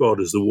glory of God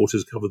as the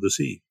waters cover the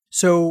sea.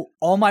 So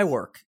all my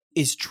work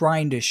is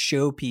trying to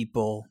show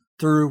people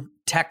through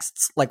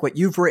texts like what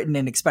you've written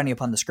and expanding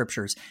upon the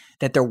scriptures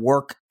that their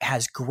work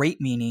has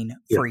great meaning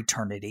for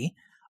eternity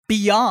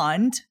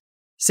beyond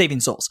saving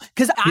souls.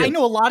 Because I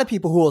know a lot of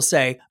people who will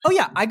say, oh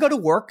yeah, I go to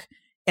work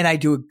and I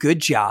do a good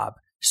job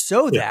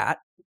so that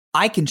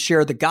I can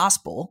share the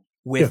gospel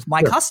with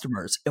my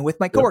customers and with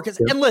my coworkers.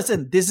 And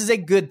listen, this is a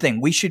good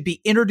thing. We should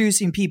be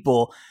introducing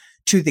people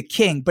to the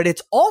king, but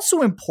it's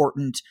also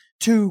important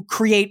to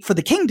create for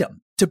the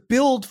kingdom, to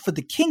build for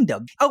the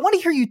kingdom. I want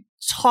to hear you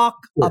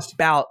talk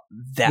about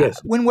that.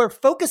 When we're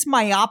focused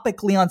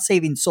myopically on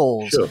saving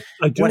souls. Sure.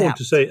 I do want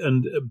to say,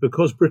 and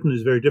because Britain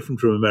is very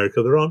different from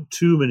America, there aren't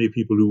too many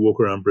people who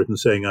walk around Britain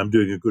saying, I'm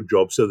doing a good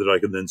job so that I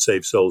can then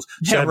save souls.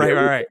 Sadly,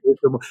 right.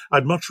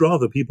 I'd much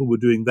rather people were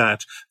doing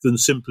that than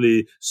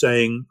simply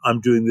saying,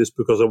 I'm doing this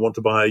because I want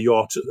to buy a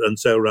yacht and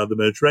sail around the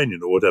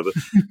Mediterranean or whatever.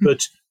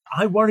 But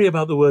I worry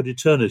about the word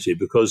eternity,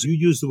 because you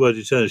use the word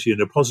eternity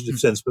in a positive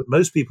sense, but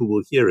most people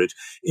will hear it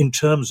in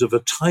terms of a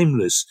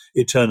timeless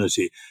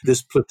eternity,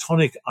 this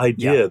Platonic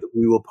idea that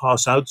we will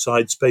pass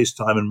outside space,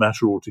 time, and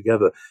matter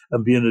altogether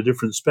and be in a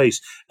different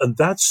space. And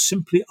that's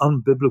simply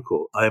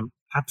unbiblical. I am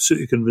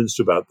absolutely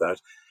convinced about that.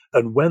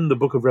 And when the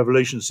book of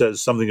Revelation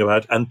says something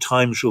about, and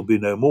time shall be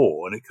no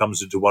more, and it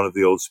comes into one of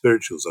the old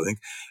spirituals, I think,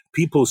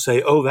 people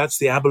say, oh, that's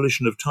the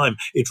abolition of time.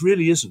 It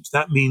really isn't.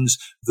 That means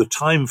the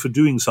time for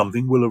doing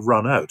something will have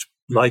run out.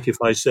 Like if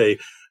I say,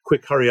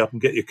 quick, hurry up and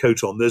get your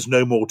coat on, there's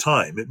no more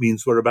time. It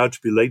means we're about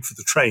to be late for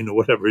the train or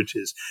whatever it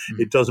is.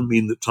 It doesn't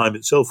mean that time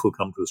itself will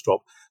come to a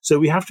stop. So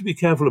we have to be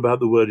careful about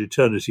the word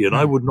eternity, and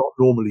I would not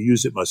normally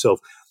use it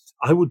myself.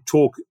 I would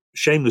talk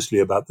shamelessly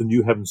about the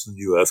new heavens and the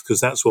new earth, because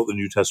that's what the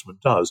New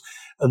Testament does.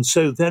 And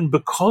so then,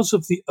 because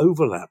of the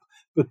overlap,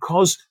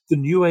 because the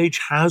new age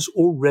has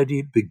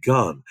already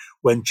begun,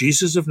 when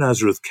Jesus of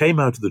Nazareth came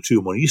out of the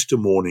tomb on Easter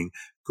morning,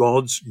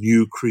 God's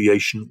new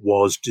creation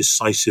was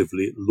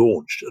decisively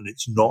launched, and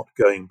it's not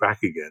going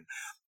back again.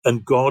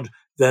 And God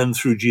then,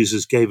 through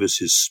Jesus, gave us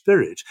his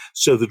Spirit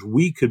so that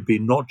we could be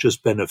not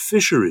just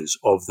beneficiaries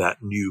of that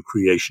new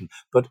creation,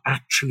 but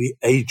actually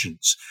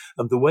agents.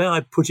 And the way I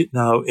put it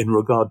now in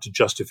regard to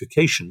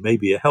justification may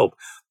be a help,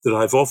 that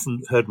I've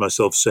often heard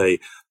myself say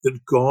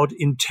that God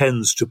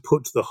intends to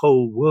put the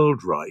whole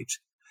world right.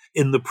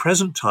 In the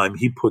present time,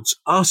 he puts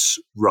us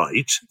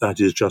right, that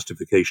is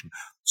justification,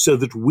 so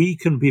that we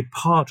can be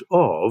part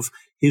of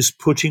his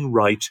putting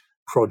right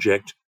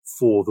project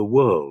for the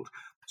world.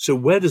 So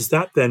where does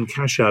that then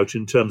cash out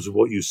in terms of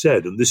what you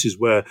said? And this is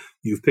where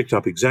you've picked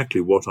up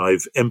exactly what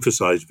I've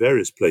emphasized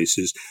various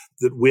places,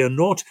 that we are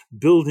not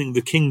building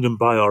the kingdom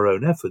by our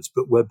own efforts,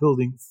 but we're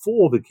building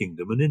for the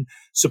kingdom. And in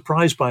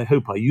Surprised by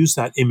Hope, I use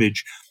that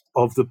image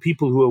of the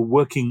people who are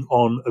working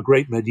on a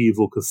great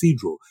medieval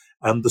cathedral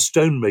and the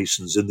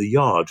stonemasons in the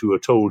yard who are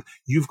told,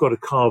 you've got to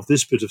carve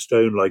this bit of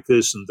stone like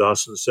this and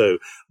thus and so.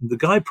 And the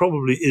guy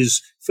probably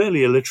is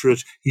fairly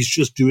illiterate. He's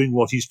just doing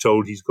what he's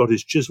told. He's got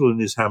his chisel and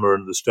his hammer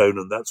and the stone,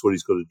 and that's what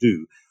he's got to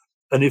do.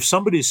 And if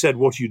somebody said,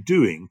 what are you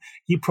doing?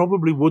 He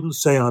probably wouldn't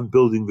say, I'm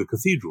building the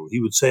cathedral.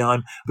 He would say,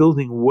 I'm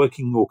building,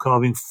 working, or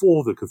carving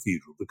for the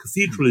cathedral. The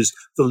cathedral is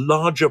the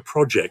larger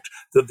project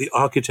that the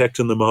architect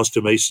and the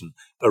master mason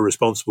are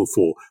responsible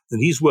for,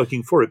 and he's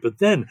working for it. But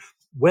then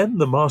when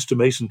the master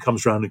mason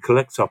comes around and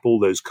collects up all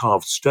those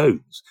carved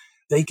stones,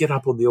 they get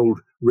up on the old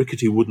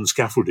rickety wooden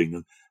scaffolding,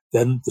 and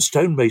then the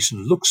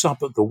stonemason looks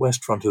up at the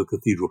west front of the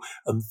cathedral,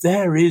 and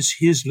there is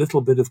his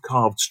little bit of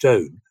carved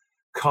stone,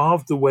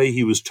 carved the way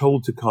he was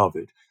told to carve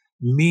it,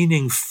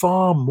 meaning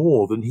far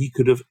more than he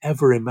could have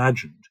ever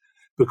imagined,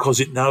 because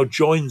it now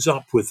joins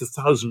up with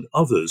 1,000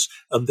 others,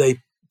 and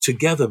they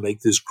together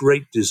make this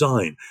great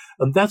design.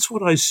 And that's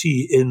what I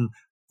see in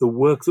the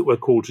work that we're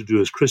called to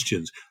do as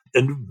Christians.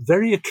 And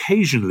very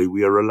occasionally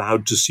we are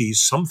allowed to see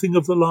something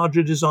of the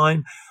larger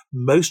design.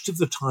 Most of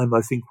the time,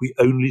 I think we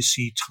only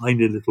see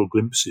tiny little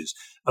glimpses.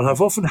 And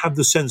I've often had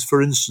the sense,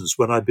 for instance,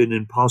 when I've been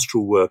in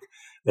pastoral work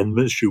and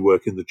ministry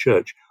work in the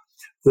church,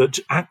 that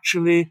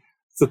actually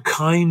the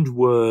kind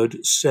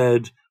word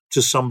said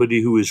to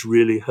somebody who is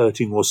really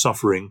hurting or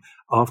suffering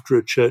after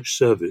a church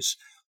service,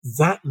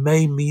 that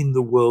may mean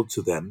the world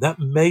to them. That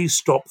may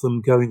stop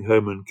them going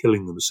home and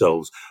killing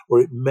themselves,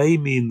 or it may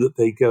mean that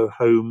they go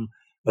home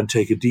and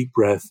take a deep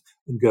breath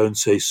and go and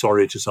say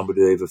sorry to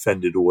somebody they've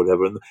offended or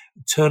whatever, and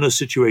turn a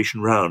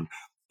situation round.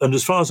 And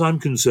as far as I'm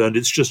concerned,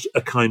 it's just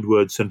a kind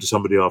word sent to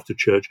somebody after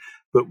church.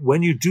 But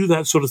when you do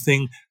that sort of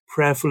thing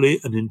prayerfully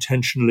and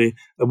intentionally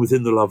and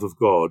within the love of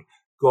God,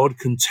 God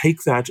can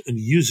take that and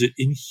use it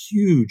in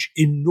huge,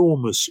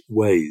 enormous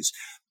ways.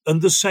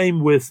 And the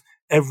same with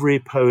every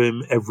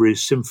poem, every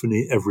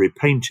symphony, every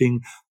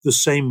painting, the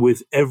same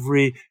with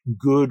every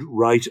good,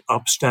 right,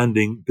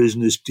 upstanding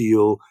business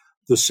deal,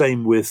 the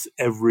same with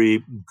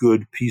every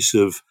good piece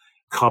of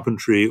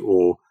carpentry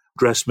or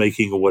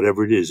dressmaking or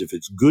whatever it is. If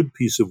it's a good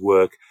piece of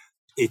work,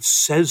 it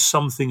says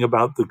something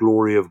about the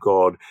glory of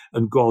God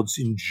and God's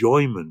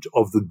enjoyment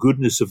of the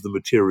goodness of the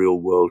material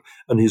world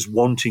and his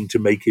wanting to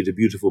make it a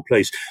beautiful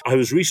place. I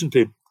was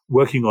recently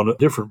working on a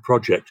different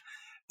project,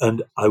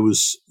 and I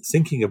was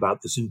thinking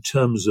about this in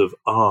terms of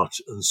art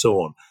and so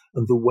on,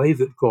 and the way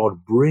that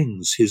God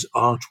brings his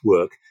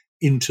artwork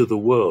into the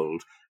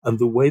world, and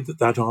the way that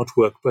that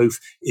artwork both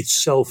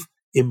itself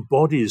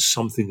embodies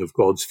something of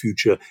God's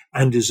future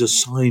and is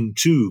assigned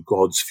to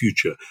God's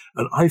future.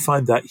 And I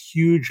find that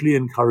hugely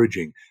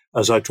encouraging,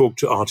 as I talk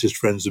to artist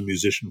friends and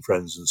musician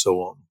friends and so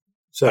on.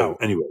 So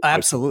anyway.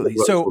 Absolutely.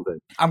 So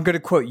I'm going to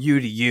quote you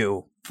to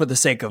you for the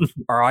sake of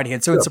our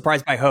audience. So in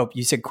Surprised by Hope,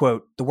 you said,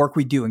 quote, "The work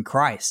we do in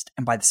Christ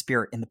and by the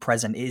Spirit in the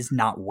present is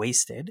not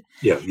wasted.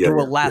 It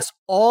will last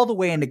all the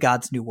way into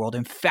God's new world.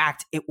 In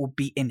fact, it will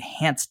be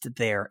enhanced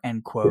there,"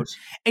 end quote. Yes.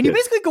 And you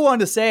basically go on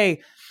to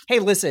say, hey,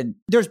 listen,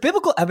 there's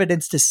biblical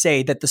evidence to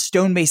say that the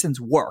stonemason's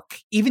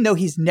work, even though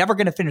he's never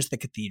going to finish the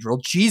cathedral,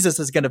 Jesus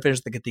is going to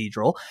finish the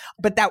cathedral,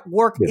 but that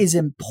work is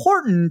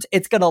important.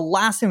 It's going to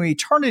last in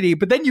eternity.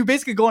 But then you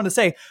basically go on to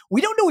say,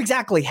 we don't know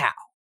exactly how.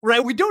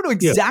 Right? We don't know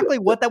exactly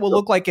what that will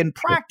look like in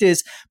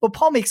practice, but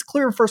Paul makes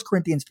clear in 1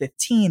 Corinthians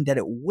 15 that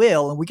it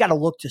will, and we got to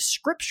look to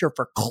Scripture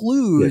for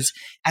clues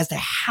as to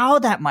how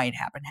that might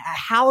happen,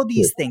 how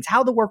these things,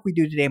 how the work we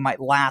do today might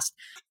last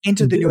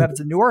into the new heavens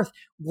and new earth.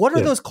 What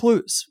are those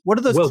clues? What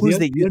are those clues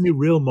that you... The only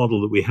real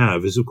model that we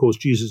have is, of course,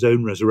 Jesus'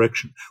 own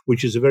resurrection,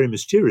 which is a very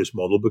mysterious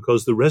model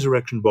because the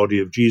resurrection body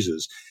of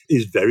Jesus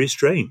is very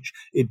strange.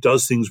 It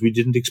does things we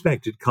didn't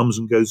expect. It comes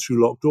and goes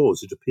through locked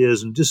doors. It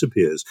appears and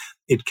disappears.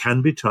 It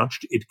can be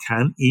touched. It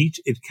can eat.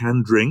 It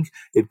can drink.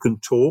 It can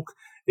talk.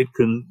 It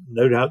can,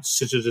 no doubt,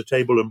 sit at a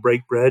table and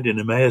break bread in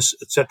Emmaus,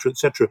 etc.,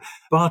 etc.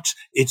 But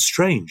it's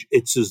strange.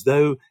 It's as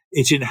though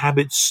it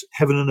inhabits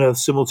heaven and earth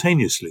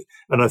simultaneously.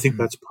 And I think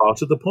that's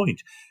part of the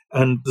point.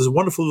 And there's a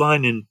wonderful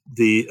line in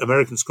the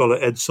American scholar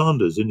Ed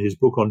Sanders in his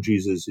book on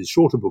Jesus, his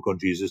shorter book on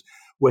Jesus,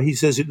 where he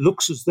says it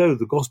looks as though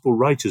the gospel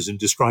writers in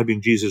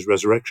describing Jesus'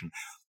 resurrection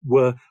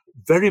were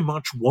very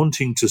much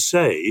wanting to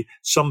say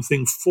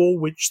something for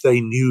which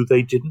they knew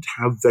they didn't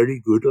have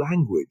very good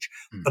language.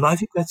 And I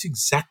think that's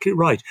exactly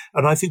right.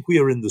 And I think we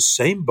are in the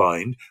same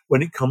bind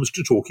when it comes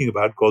to talking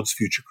about God's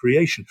future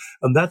creation.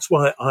 And that's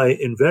why I,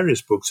 in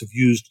various books, have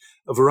used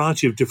a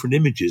variety of different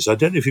images. I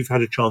don't know if you've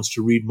had a chance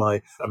to read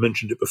I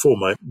mentioned it before,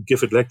 my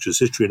Gifford Lectures,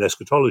 History and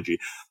Eschatology,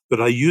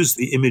 but I use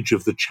the image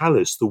of the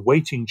chalice, the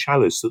waiting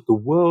chalice, that the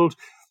world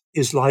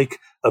is like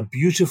a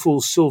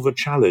beautiful silver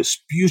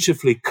chalice,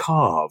 beautifully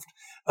carved.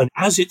 And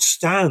as it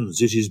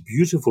stands, it is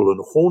beautiful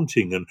and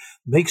haunting and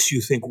makes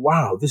you think,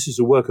 wow, this is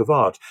a work of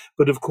art.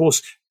 But of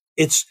course,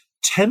 it's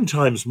 10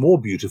 times more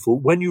beautiful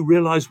when you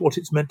realize what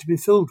it's meant to be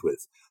filled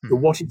with,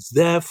 what it's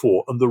there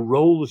for, and the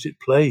role that it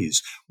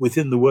plays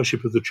within the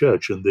worship of the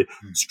church and the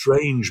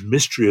strange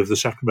mystery of the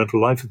sacramental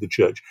life of the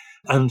church.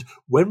 And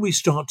when we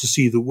start to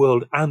see the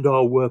world and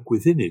our work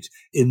within it,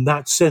 in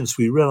that sense,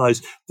 we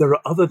realize there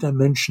are other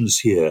dimensions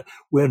here.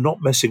 We're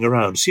not messing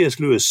around. C.S.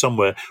 Lewis,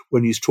 somewhere,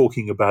 when he's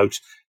talking about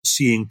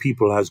seeing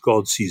people as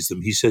God sees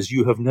them, he says,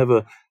 "You have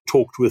never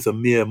talked with a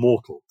mere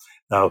mortal."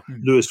 Now,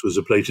 Lewis was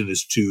a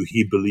Platonist too.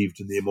 He believed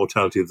in the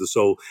immortality of the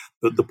soul.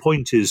 But the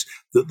point is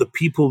that the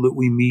people that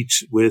we meet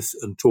with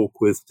and talk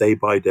with day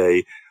by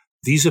day,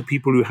 these are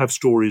people who have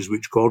stories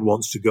which God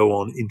wants to go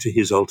on into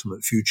his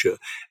ultimate future.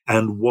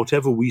 And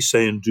whatever we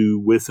say and do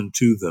with and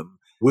to them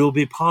will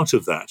be part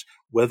of that,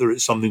 whether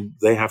it's something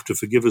they have to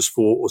forgive us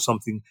for or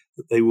something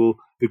that they will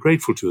be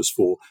grateful to us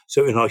for.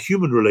 So in our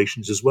human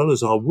relations as well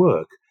as our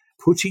work,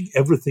 putting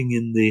everything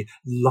in the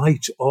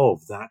light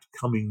of that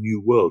coming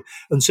new world.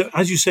 And so,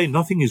 as you say,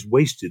 nothing is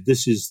wasted.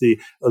 This is the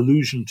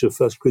allusion to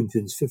 1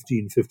 Corinthians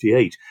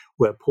 15:58,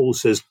 where Paul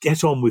says,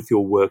 get on with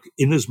your work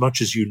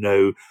inasmuch as you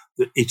know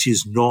that it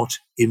is not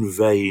in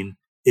vain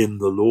in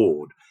the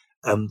Lord.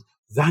 And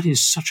that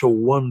is such a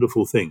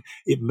wonderful thing.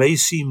 It may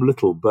seem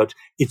little, but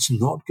it's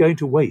not going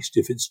to waste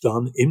if it's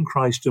done in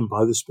Christ and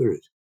by the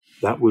Spirit.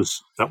 That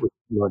was the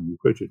line you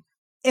quoted.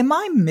 Am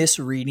I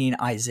misreading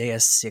Isaiah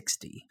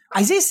 60?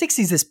 Isaiah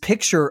 60 is this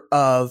picture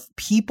of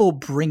people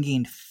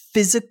bringing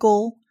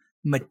physical,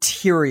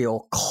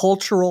 material,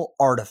 cultural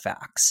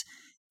artifacts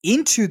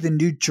into the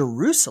New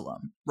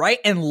Jerusalem, right?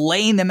 And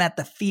laying them at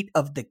the feet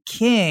of the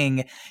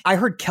king. I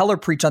heard Keller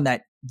preach on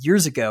that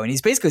years ago, and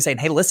he's basically saying,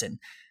 hey, listen,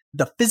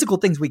 the physical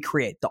things we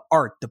create, the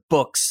art, the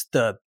books,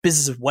 the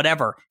businesses,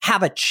 whatever,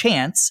 have a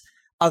chance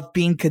of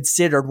being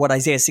considered what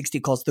Isaiah 60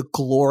 calls the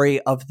glory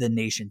of the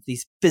nations,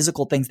 these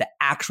physical things that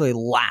actually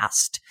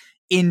last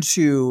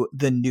into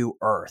the new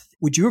earth.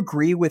 Would you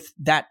agree with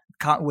that,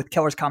 with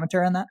Keller's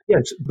commentary on that?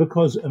 Yes,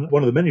 because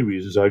one of the many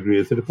reasons I agree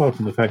with it, apart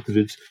from the fact that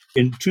it's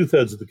in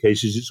 2/3 of the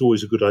cases, it's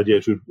always a good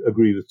idea to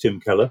agree with Tim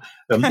Keller.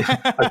 I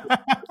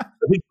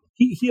think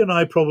he and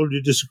I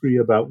probably disagree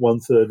about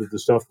 1/3 of the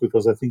stuff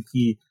because I think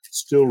he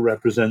still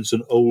represents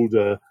an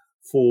older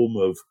form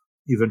of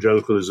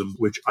evangelicalism,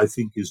 which I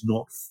think is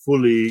not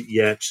fully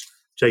yet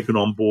taken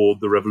on board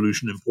the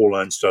revolution in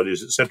Pauline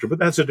studies, etc. But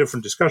that's a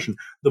different discussion.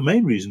 The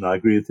main reason I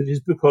agree with it is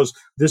because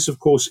this, of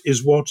course,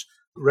 is what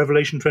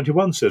Revelation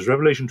 21 says.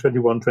 Revelation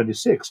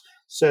 21:26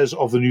 says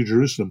of the New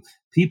Jerusalem,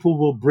 people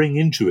will bring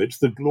into it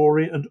the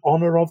glory and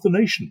honor of the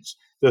nations.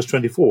 Verse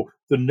 24,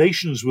 the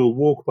nations will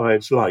walk by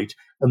its light,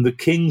 and the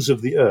kings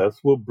of the earth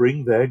will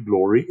bring their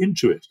glory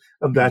into it.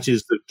 And that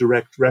is the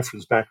direct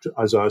reference back to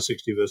Isaiah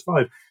 60, verse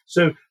 5.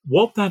 So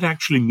what that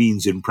actually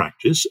means in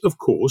practice, of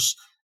course,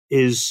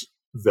 is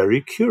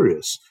very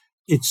curious.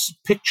 It's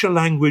picture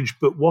language,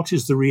 but what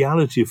is the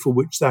reality for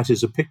which that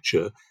is a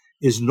picture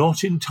is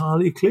not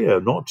entirely clear,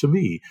 not to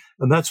me.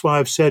 And that's why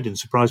I've said in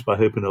Surprised by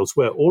Hope and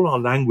elsewhere, all our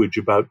language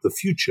about the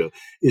future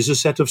is a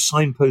set of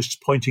signposts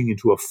pointing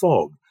into a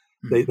fog.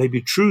 They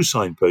be true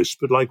signposts,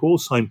 but like all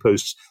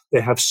signposts,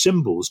 they have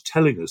symbols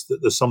telling us that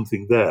there's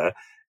something there,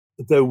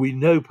 though we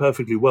know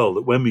perfectly well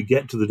that when we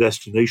get to the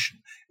destination,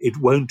 it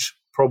won't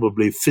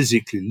probably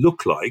physically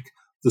look like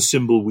the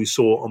symbol we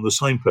saw on the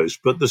signpost,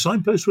 but the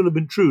signpost will have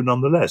been true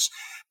nonetheless.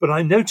 But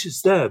I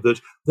noticed there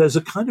that there's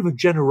a kind of a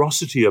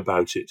generosity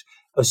about it,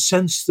 a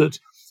sense that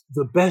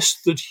the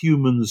best that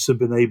humans have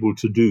been able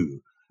to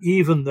do,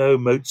 even though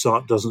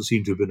Mozart doesn't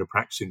seem to have been a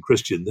practicing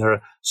Christian, there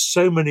are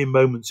so many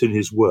moments in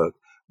his work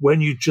when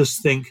you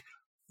just think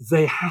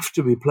they have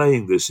to be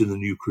playing this in the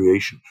new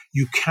creation.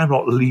 You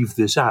cannot leave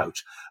this out.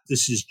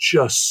 This is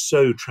just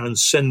so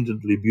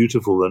transcendently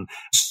beautiful and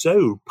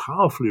so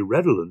powerfully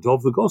redolent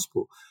of the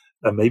gospel.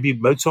 And maybe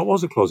Mozart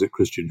was a closet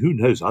Christian. Who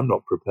knows? I'm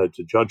not prepared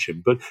to judge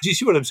him. But do you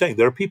see what I'm saying?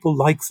 There are people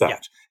like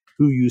that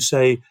who you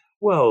say,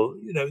 well,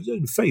 his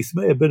own faith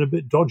may have been a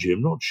bit dodgy.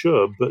 I'm not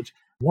sure. But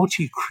what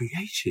he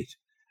created.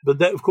 But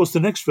that, of course,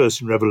 the next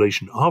verse in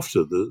Revelation,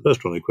 after the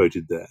first one I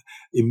quoted there,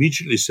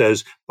 immediately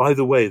says, by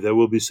the way, there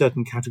will be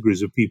certain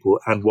categories of people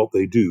and what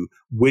they do,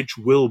 which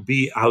will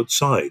be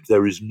outside.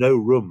 There is no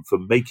room for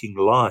making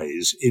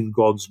lies in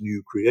God's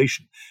new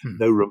creation.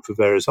 No room for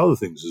various other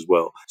things as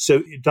well.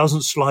 So it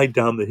doesn't slide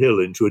down the hill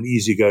into an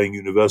easygoing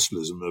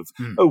universalism of,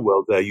 oh,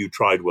 well, there you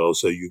tried well,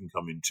 so you can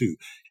come in too.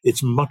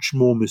 It's much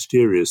more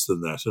mysterious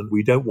than that, and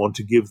we don't want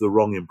to give the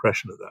wrong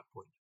impression at that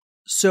point.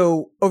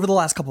 So over the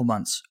last couple of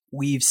months,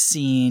 we've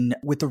seen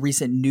with the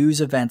recent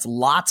news events,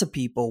 lots of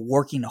people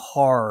working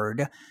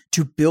hard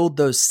to build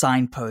those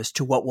signposts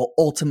to what will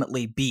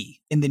ultimately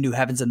be in the new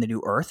heavens and the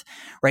new earth,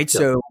 right? Yeah.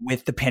 So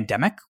with the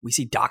pandemic, we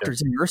see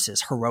doctors and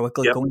nurses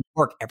heroically going to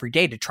work every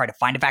day to try to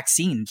find a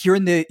vaccine. Here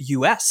in the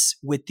US,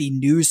 with the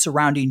news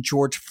surrounding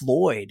George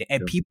Floyd,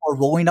 and people are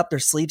rolling up their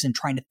sleeves and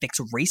trying to fix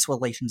race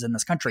relations in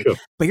this country.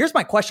 But here's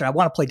my question. I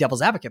want to play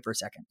devil's advocate for a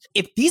second.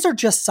 If these are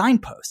just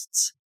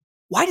signposts,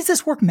 why does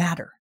this work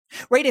matter?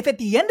 Right? If at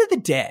the end of the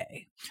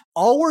day,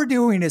 all we're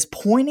doing is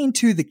pointing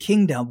to the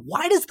kingdom,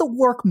 why does the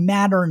work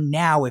matter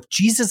now if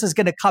Jesus is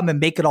going to come and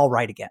make it all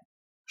right again?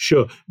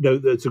 Sure. No,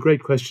 that's a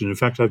great question. In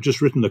fact, I've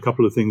just written a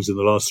couple of things in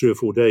the last 3 or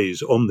 4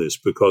 days on this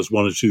because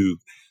one or two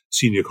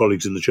senior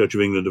colleagues in the Church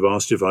of England have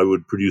asked if I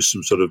would produce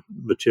some sort of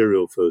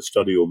material for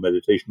study or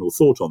meditation or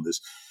thought on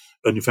this.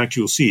 And in fact,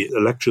 you'll see a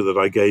lecture that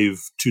I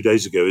gave 2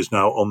 days ago is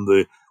now on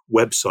the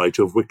website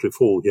of Wycliffe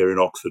Hall here in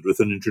Oxford with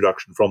an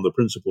introduction from the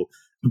principal,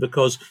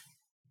 because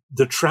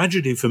the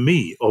tragedy for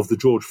me of the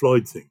George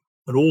Floyd thing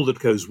and all that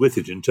goes with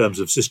it in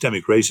terms of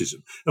systemic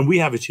racism, and we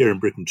have it here in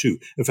Britain too.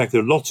 In fact, there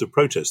are lots of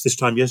protests. This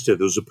time yesterday,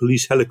 there was a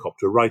police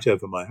helicopter right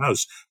over my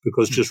house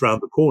because just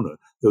round the corner,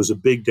 there was a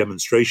big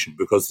demonstration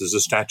because there's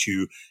a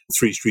statue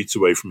 3 streets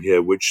away from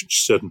here, which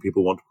certain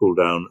people want to pull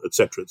down,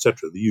 etc.,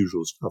 the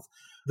usual stuff.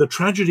 The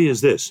tragedy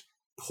is this.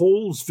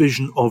 Paul's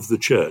vision of the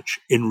church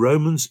in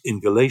Romans, in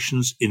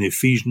Galatians, in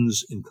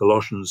Ephesians, in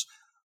Colossians,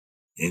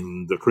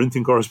 in the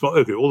Corinthian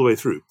correspondence, all the way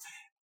through.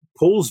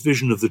 Paul's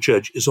vision of the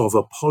church is of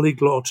a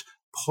polyglot,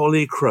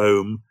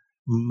 polychrome,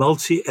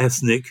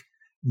 multi-ethnic,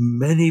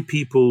 many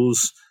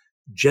peoples,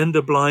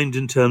 gender-blind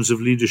in terms of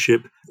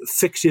leadership,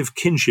 fictive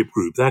kinship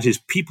group. That is,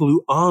 people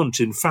who aren't,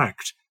 in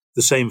fact,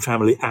 the same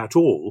family at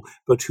all,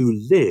 but who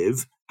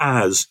live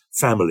as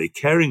family,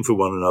 caring for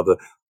one another,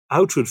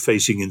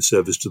 outward-facing in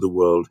service to the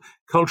world,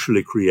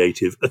 culturally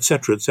creative,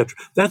 etc., etc.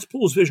 That's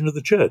Paul's vision of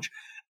the church.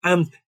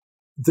 And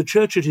the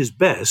church at its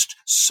best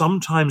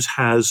sometimes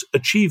has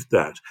achieved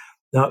that.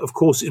 Now, of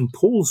course, in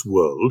Paul's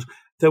world,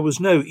 there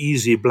was no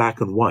easy black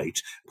and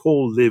white.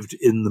 Paul lived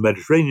in the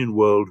Mediterranean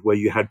world where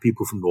you had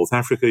people from North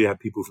Africa, you had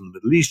people from the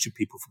Middle East, you had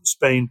people from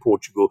Spain,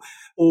 Portugal,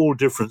 all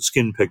different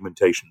skin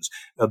pigmentations.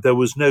 There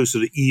was no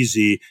sort of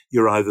easy,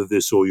 you're either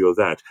this or you're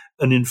that.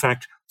 And in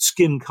fact,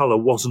 skin color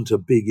wasn't a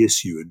big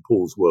issue in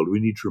Paul's world. We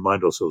need to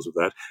remind ourselves of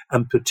that.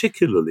 And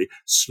particularly,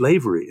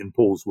 slavery in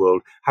Paul's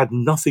world had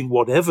nothing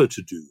whatever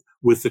to do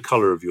with the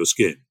color of your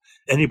skin.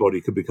 Anybody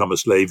could become a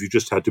slave. You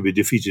just had to be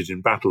defeated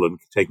in battle and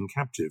taken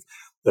captive.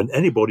 And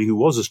anybody who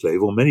was a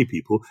slave, or many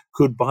people,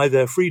 could buy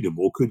their freedom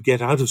or could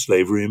get out of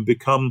slavery and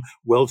become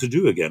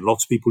well-to-do again.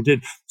 Lots of people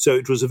did. So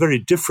it was a very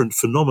different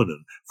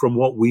phenomenon from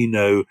what we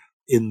know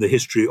in the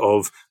history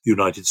of the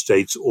United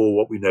States or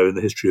what we know in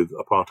the history of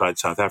apartheid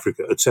South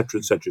Africa, etc.,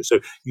 etc. So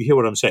you hear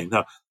what I'm saying.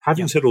 Now,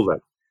 having said all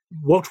that,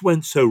 what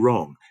went so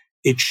wrong?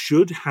 It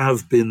should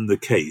have been the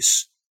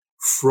case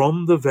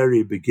from the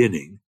very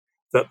beginning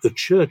that the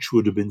church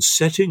would have been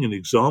setting an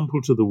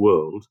example to the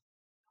world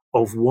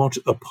of what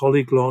a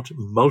polyglot,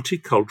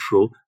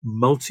 multicultural,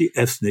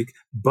 multi-ethnic,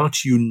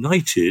 but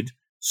united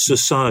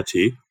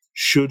society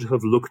should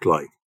have looked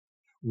like.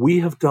 We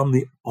have done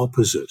the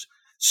opposite.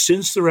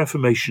 Since the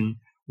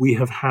Reformation, we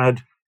have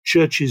had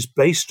churches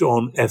based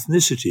on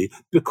ethnicity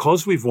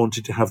because we've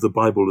wanted to have the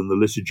Bible and the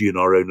liturgy in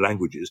our own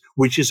languages,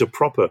 which is a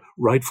proper,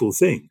 rightful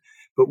thing.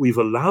 But we've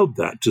allowed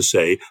that to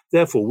say,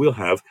 therefore, we'll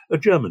have a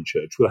German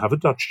church, we'll have a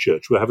Dutch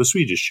church, we'll have a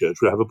Swedish church,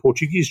 we'll have a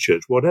Portuguese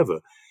church, whatever.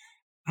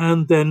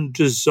 And then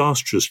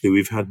disastrously,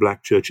 we've had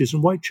black churches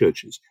and white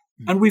churches.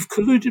 And we've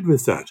colluded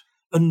with that.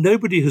 And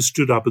nobody has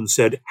stood up and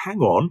said, hang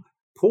on,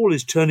 Paul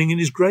is turning in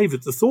his grave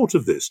at the thought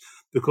of this,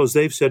 because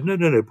they've said,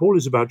 no, Paul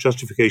is about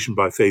justification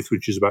by faith,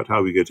 which is about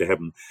how we go to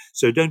heaven.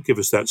 So don't give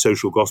us that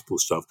social gospel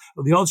stuff.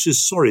 And the answer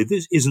is, sorry,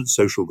 this isn't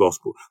social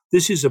gospel.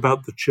 This is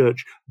about the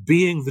church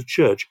being the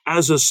church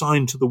as a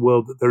sign to the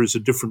world that there is a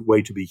different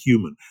way to be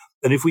human.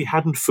 And if we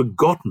hadn't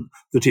forgotten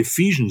that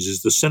Ephesians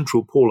is the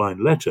central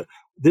Pauline letter,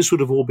 this would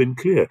have all been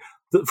clear.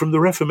 That from the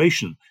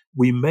Reformation,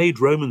 we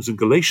made Romans and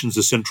Galatians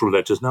the central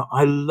letters. Now,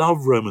 I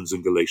love Romans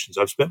and Galatians.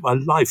 I've spent my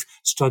life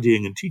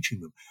studying and teaching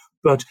them.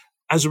 But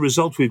as a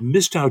result, we've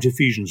missed out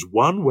Ephesians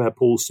 1, where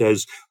Paul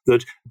says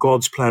that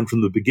God's plan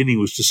from the beginning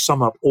was to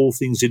sum up all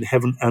things in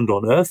heaven and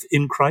on earth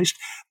in Christ.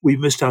 We've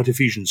missed out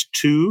Ephesians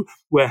 2,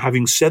 where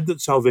having said that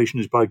salvation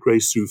is by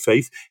grace through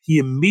faith, he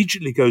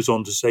immediately goes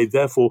on to say,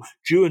 therefore,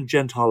 Jew and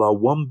Gentile are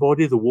one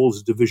body, the walls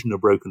of division are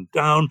broken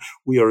down,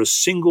 we are a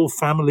single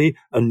family,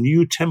 a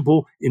new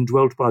temple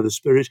indwelt by the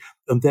Spirit.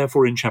 And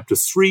therefore, in chapter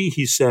 3,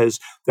 he says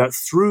that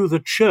through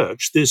the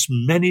church, this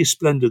many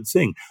splendid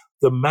thing,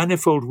 the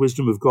manifold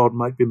wisdom of God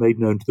might be made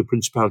known to the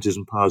principalities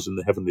and powers in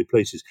the heavenly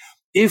places.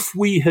 If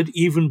we had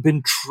even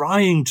been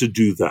trying to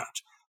do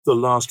that the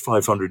last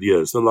 500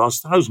 years, the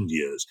last 1,000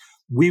 years,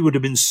 we would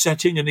have been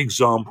setting an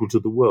example to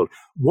the world.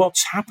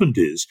 What's happened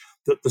is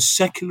that the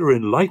secular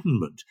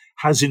Enlightenment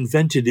has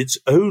invented its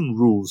own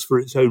rules for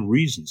its own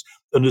reasons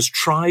and has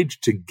tried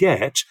to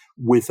get,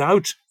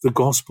 without the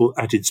gospel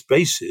at its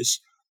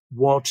basis,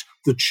 what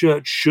the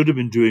church should have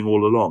been doing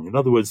all along. In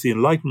other words, the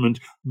Enlightenment,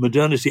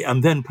 modernity,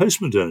 and then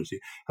postmodernity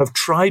have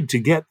tried to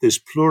get this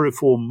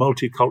pluriform,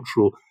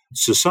 multicultural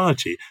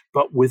society,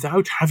 but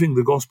without having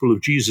the gospel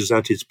of Jesus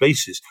at its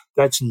basis,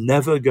 that's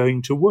never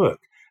going to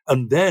work.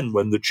 And then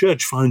when the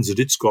church finds that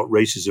it's got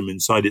racism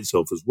inside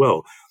itself as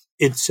well,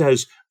 it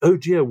says, oh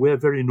dear, we're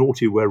very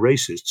naughty, we're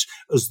racists,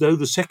 as though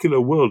the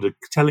secular world are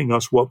telling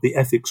us what the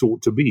ethics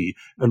ought to be,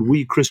 and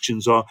we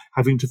Christians are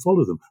having to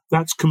follow them.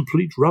 That's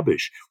complete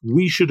rubbish.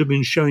 We should have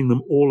been showing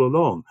them all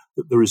along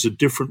that there is a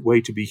different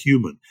way to be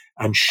human,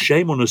 and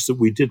shame on us that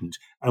we didn't,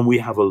 and we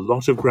have a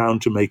lot of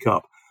ground to make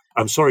up.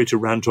 I'm sorry to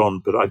rant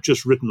on, but I've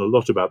just written a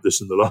lot about this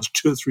in the last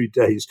 2 or 3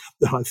 days,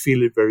 that I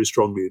feel it very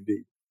strongly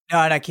indeed. No,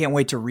 and I can't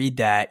wait to read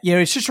that.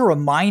 It's just a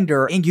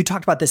reminder, and you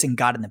talked about this in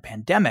God in the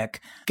Pandemic.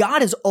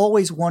 God has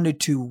always wanted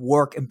to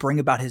work and bring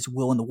about his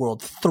will in the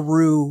world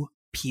through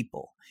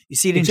people. You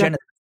see it in Genesis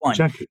 1.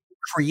 Exactly.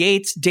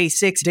 Creates day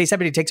 6, day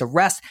 7, he takes a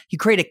rest. He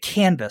created a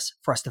canvas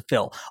for us to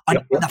fill. On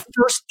the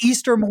first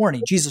Easter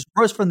morning, Jesus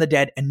rose from the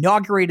dead,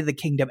 inaugurated the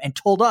kingdom, and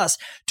told us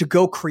to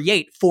go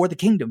create for the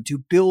kingdom, to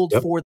build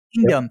for the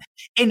kingdom.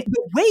 And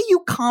the way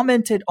you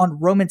commented on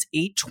Romans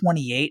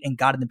 8:28 and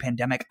God in the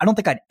Pandemic, I don't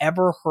think I'd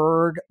ever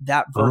heard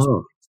that verse.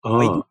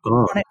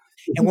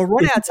 And we're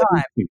running out of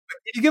time. Did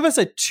you give us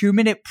a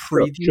 2-minute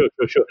preview?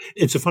 Sure.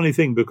 It's a funny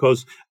thing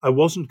because I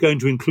wasn't going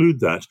to include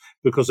that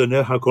because I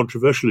know how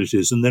controversial it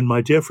is. And then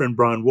my dear friend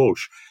Brian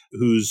Walsh,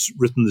 who's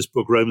written this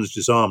book, Romans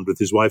Disarmed, with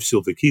his wife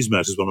Sylvia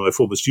Kiesmat, is one of my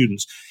former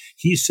students,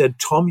 he said,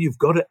 Tom, you've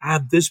got to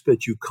add this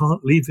bit. You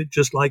can't leave it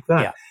just like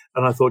that. Yeah.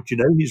 And I thought,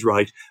 he's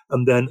right.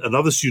 And then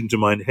another student of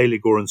mine, Haley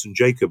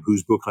Goranson-Jacob,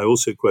 whose book I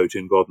also quote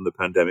in God in the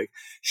Pandemic,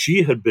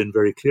 she had been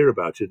very clear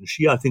about it. And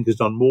she, I think, has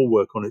done more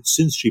work on it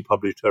since she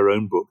published her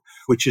own book,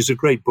 which is a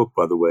great book,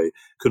 by the way,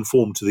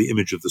 Conformed to the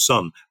Image of the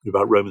Son,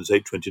 about Romans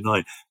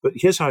 8:29. But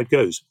here's how it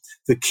goes.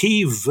 The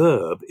key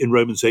verb in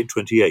Romans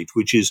 8:28,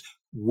 which is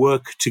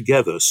work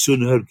together,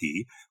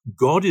 synergy,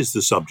 God is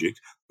the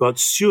subject, but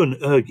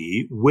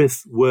synergy,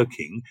 with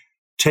working,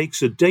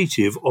 takes a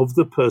dative of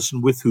the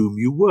person with whom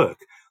you work.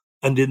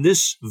 And in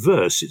this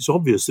verse, it's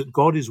obvious that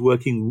God is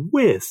working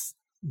with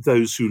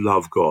those who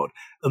love God.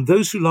 And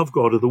those who love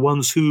God are the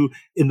ones who,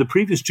 in the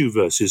previous 2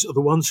 verses, are the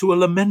ones who are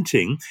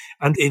lamenting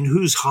and in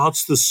whose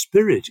hearts the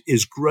Spirit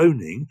is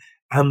groaning,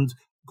 and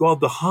God,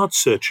 the heart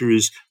searcher,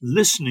 is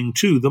listening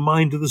to the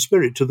mind of the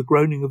Spirit, to the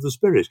groaning of the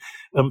Spirit.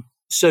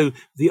 So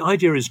the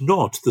idea is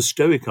not the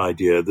Stoic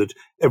idea that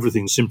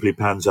everything simply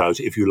pans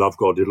out. If you love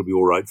God, it'll be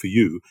all right for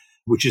you,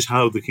 which is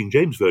how the King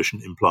James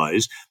Version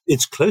implies.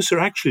 It's closer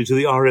actually to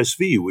the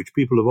RSV, which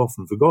people have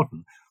often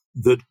forgotten,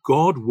 that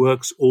God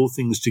works all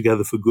things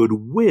together for good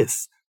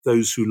with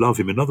those who love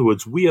him. In other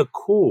words, we are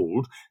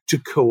called to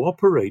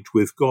cooperate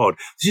with God.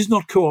 This is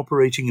not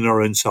cooperating in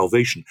our own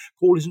salvation.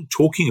 Paul isn't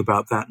talking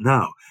about that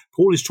now.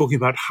 Paul is talking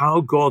about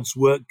how God's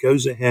work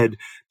goes ahead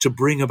to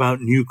bring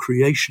about new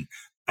creation.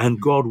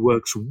 And God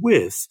works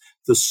with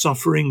the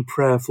suffering,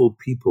 prayerful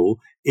people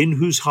in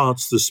whose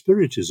hearts the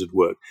Spirit is at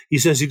work. He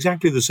says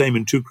exactly the same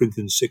in 2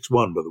 Corinthians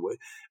 6:1, by the way,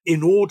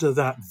 in order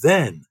that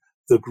then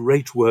the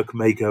great work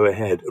may go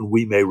ahead and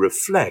we may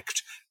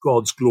reflect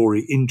God's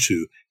glory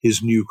into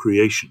his new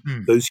creation.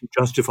 Those who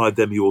justified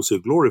them he also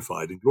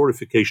glorified. And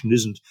glorification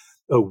isn't,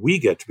 we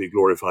get to be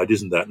glorified,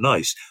 isn't that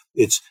nice?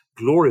 It's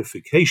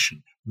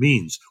glorification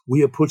means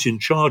we are put in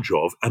charge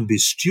of and be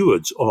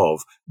stewards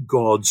of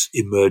God's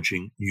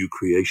emerging new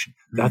creation.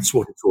 That's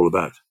what it's all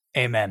about.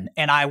 Amen.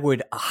 And I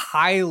would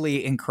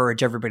highly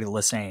encourage everybody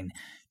listening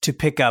to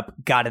pick up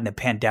God in the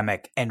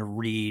Pandemic and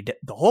read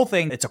the whole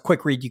thing. It's a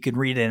quick read. You can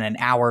read it in an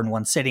hour in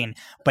one sitting,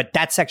 but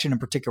that section in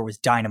particular was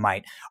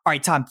dynamite. All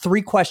right, Tom,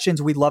 3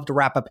 questions we'd love to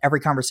wrap up every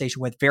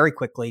conversation with very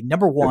quickly.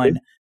 Number one,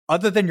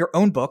 other than your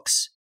own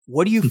books,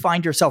 what do you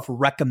find yourself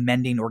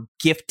recommending or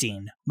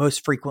gifting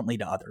most frequently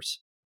to others?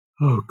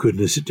 Oh,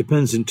 goodness. It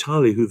depends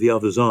entirely who the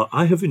others are.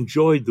 I have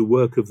enjoyed the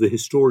work of the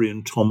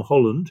historian Tom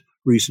Holland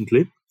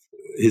recently.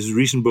 His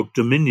recent book,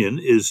 Dominion,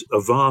 is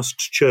a vast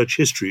church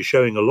history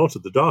showing a lot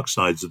of the dark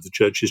sides of the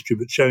church history,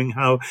 but showing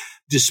how,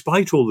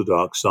 despite all the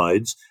dark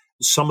sides,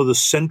 some of the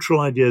central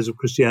ideas of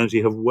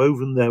Christianity have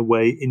woven their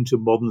way into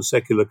modern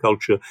secular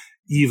culture,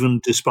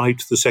 even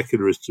despite the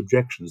secularists'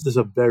 objections. There's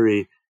a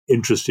very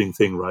interesting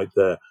thing right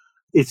there.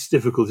 It's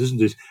difficult,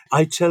 isn't it?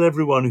 I tell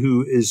everyone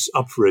who is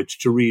up for it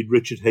to read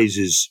Richard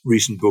Hayes'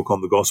 recent book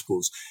on the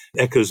Gospels,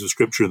 Echoes of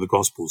Scripture in the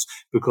Gospels,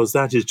 because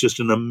that is just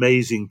an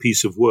amazing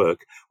piece of work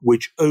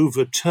which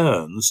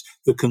overturns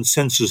the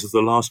consensus of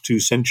the last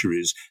 2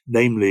 centuries,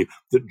 namely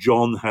that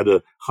John had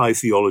a high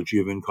theology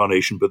of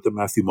incarnation, but that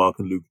Matthew, Mark,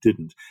 and Luke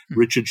didn't.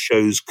 Richard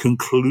shows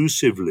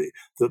conclusively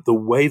that the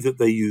way that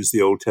they use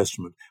the Old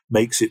Testament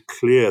makes it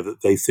clear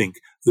that they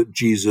think that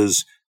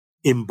Jesus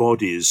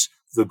embodies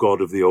the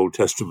God of the Old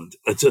Testament.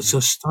 It's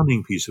a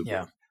stunning piece of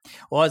work.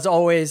 Well, as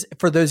always,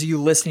 for those of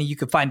you listening, you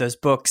can find those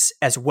books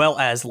as well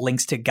as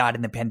links to God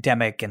in the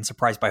Pandemic and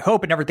Surprised by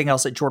Hope and everything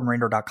else at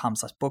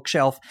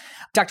jordanraynor.com/bookshelf.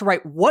 Dr.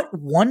 Wright, what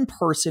one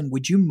person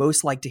would you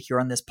most like to hear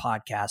on this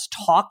podcast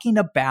talking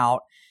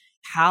about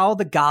how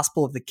the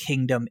gospel of the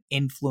kingdom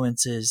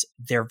influences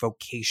their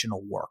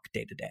vocational work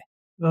day to day?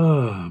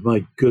 Oh,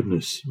 my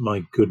goodness.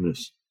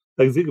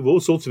 I can think of all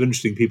sorts of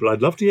interesting people.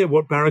 I'd love to hear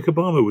what Barack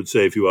Obama would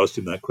say if you asked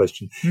him that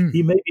question.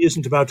 He maybe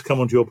isn't about to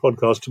come onto your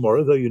podcast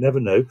tomorrow, though you never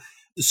know.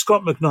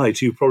 Scott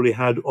McKnight, you've probably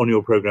had on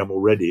your program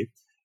already.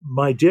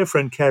 My dear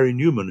friend Carey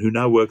Newman, who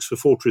now works for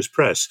Fortress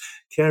Press.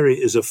 Carey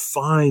is a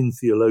fine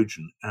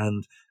theologian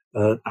and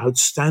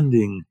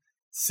outstanding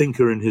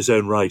thinker in his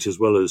own right, as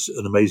well as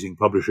an amazing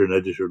publisher and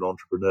editor and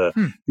entrepreneur.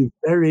 It'd be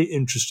very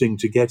interesting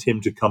to get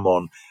him to come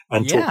on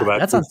and talk about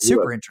that sounds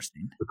super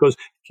interesting. Because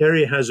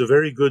Carey has a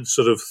very good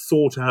sort of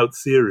thought out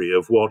theory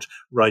of what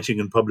writing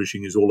and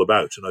publishing is all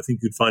about. And I think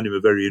you'd find him a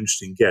very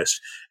interesting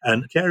guest.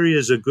 And Carey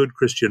is a good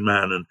Christian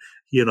man, and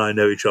he and I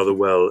know each other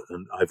well,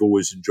 and I've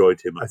always enjoyed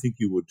him. I think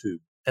you would too.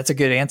 That's a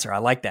good answer. I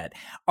like that.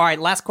 All right,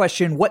 last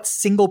question. What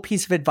single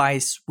piece of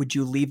advice would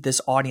you leave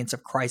this audience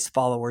of Christ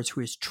followers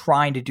who is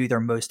trying to do their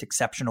most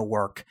exceptional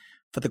work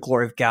for the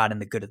glory of God and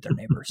the good of their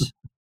neighbors?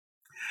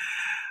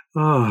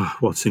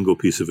 What single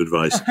piece of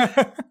advice?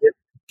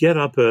 Get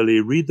up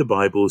early, read the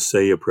Bible,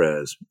 say your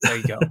prayers. There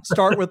you go.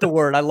 Start with the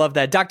word. I love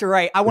that. Dr.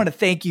 Wright, I want to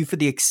thank you for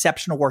the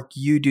exceptional work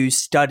you do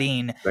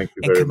studying and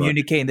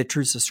communicating the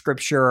truths of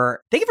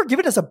Scripture. Thank you for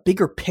giving us a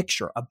bigger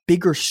picture, a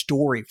bigger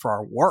story for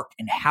our work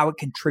and how it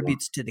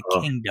contributes to the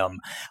kingdom.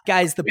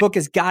 Guys, the book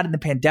is God in the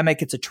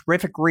Pandemic. It's a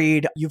terrific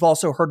read. You've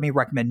also heard me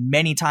recommend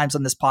many times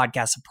on this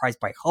podcast, Surprised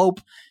by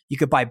Hope. You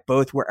could buy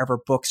both wherever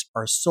books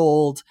are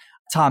sold.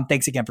 Tom,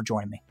 thanks again for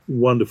joining me.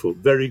 Wonderful.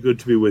 Very good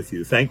to be with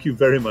you. Thank you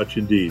very much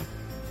indeed.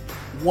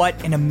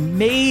 What an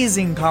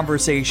amazing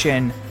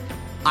conversation.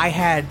 I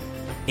had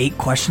 8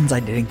 questions I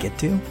didn't get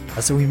to,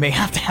 so we may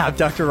have to have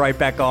Dr. Wright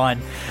back on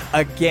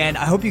again.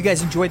 I hope you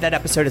guys enjoyed that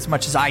episode as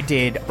much as I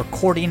did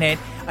recording it.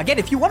 Again,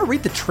 if you want to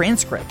read the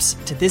transcripts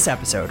to this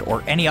episode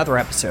or any other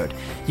episode,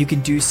 you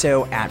can do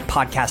so at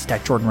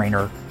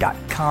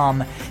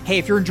podcast.jordanraynor.com. Hey,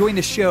 if you're enjoying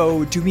the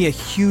show, do me a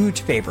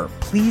huge favor.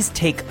 Please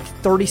take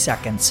 30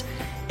 seconds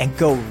and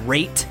go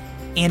rate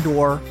and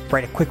or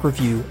write a quick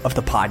review of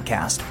the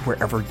podcast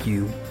wherever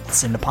you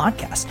listen to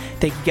podcasts.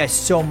 Thank you guys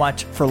so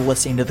much for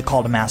listening to The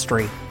Call to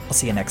Mastery. I'll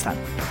see you next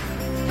time.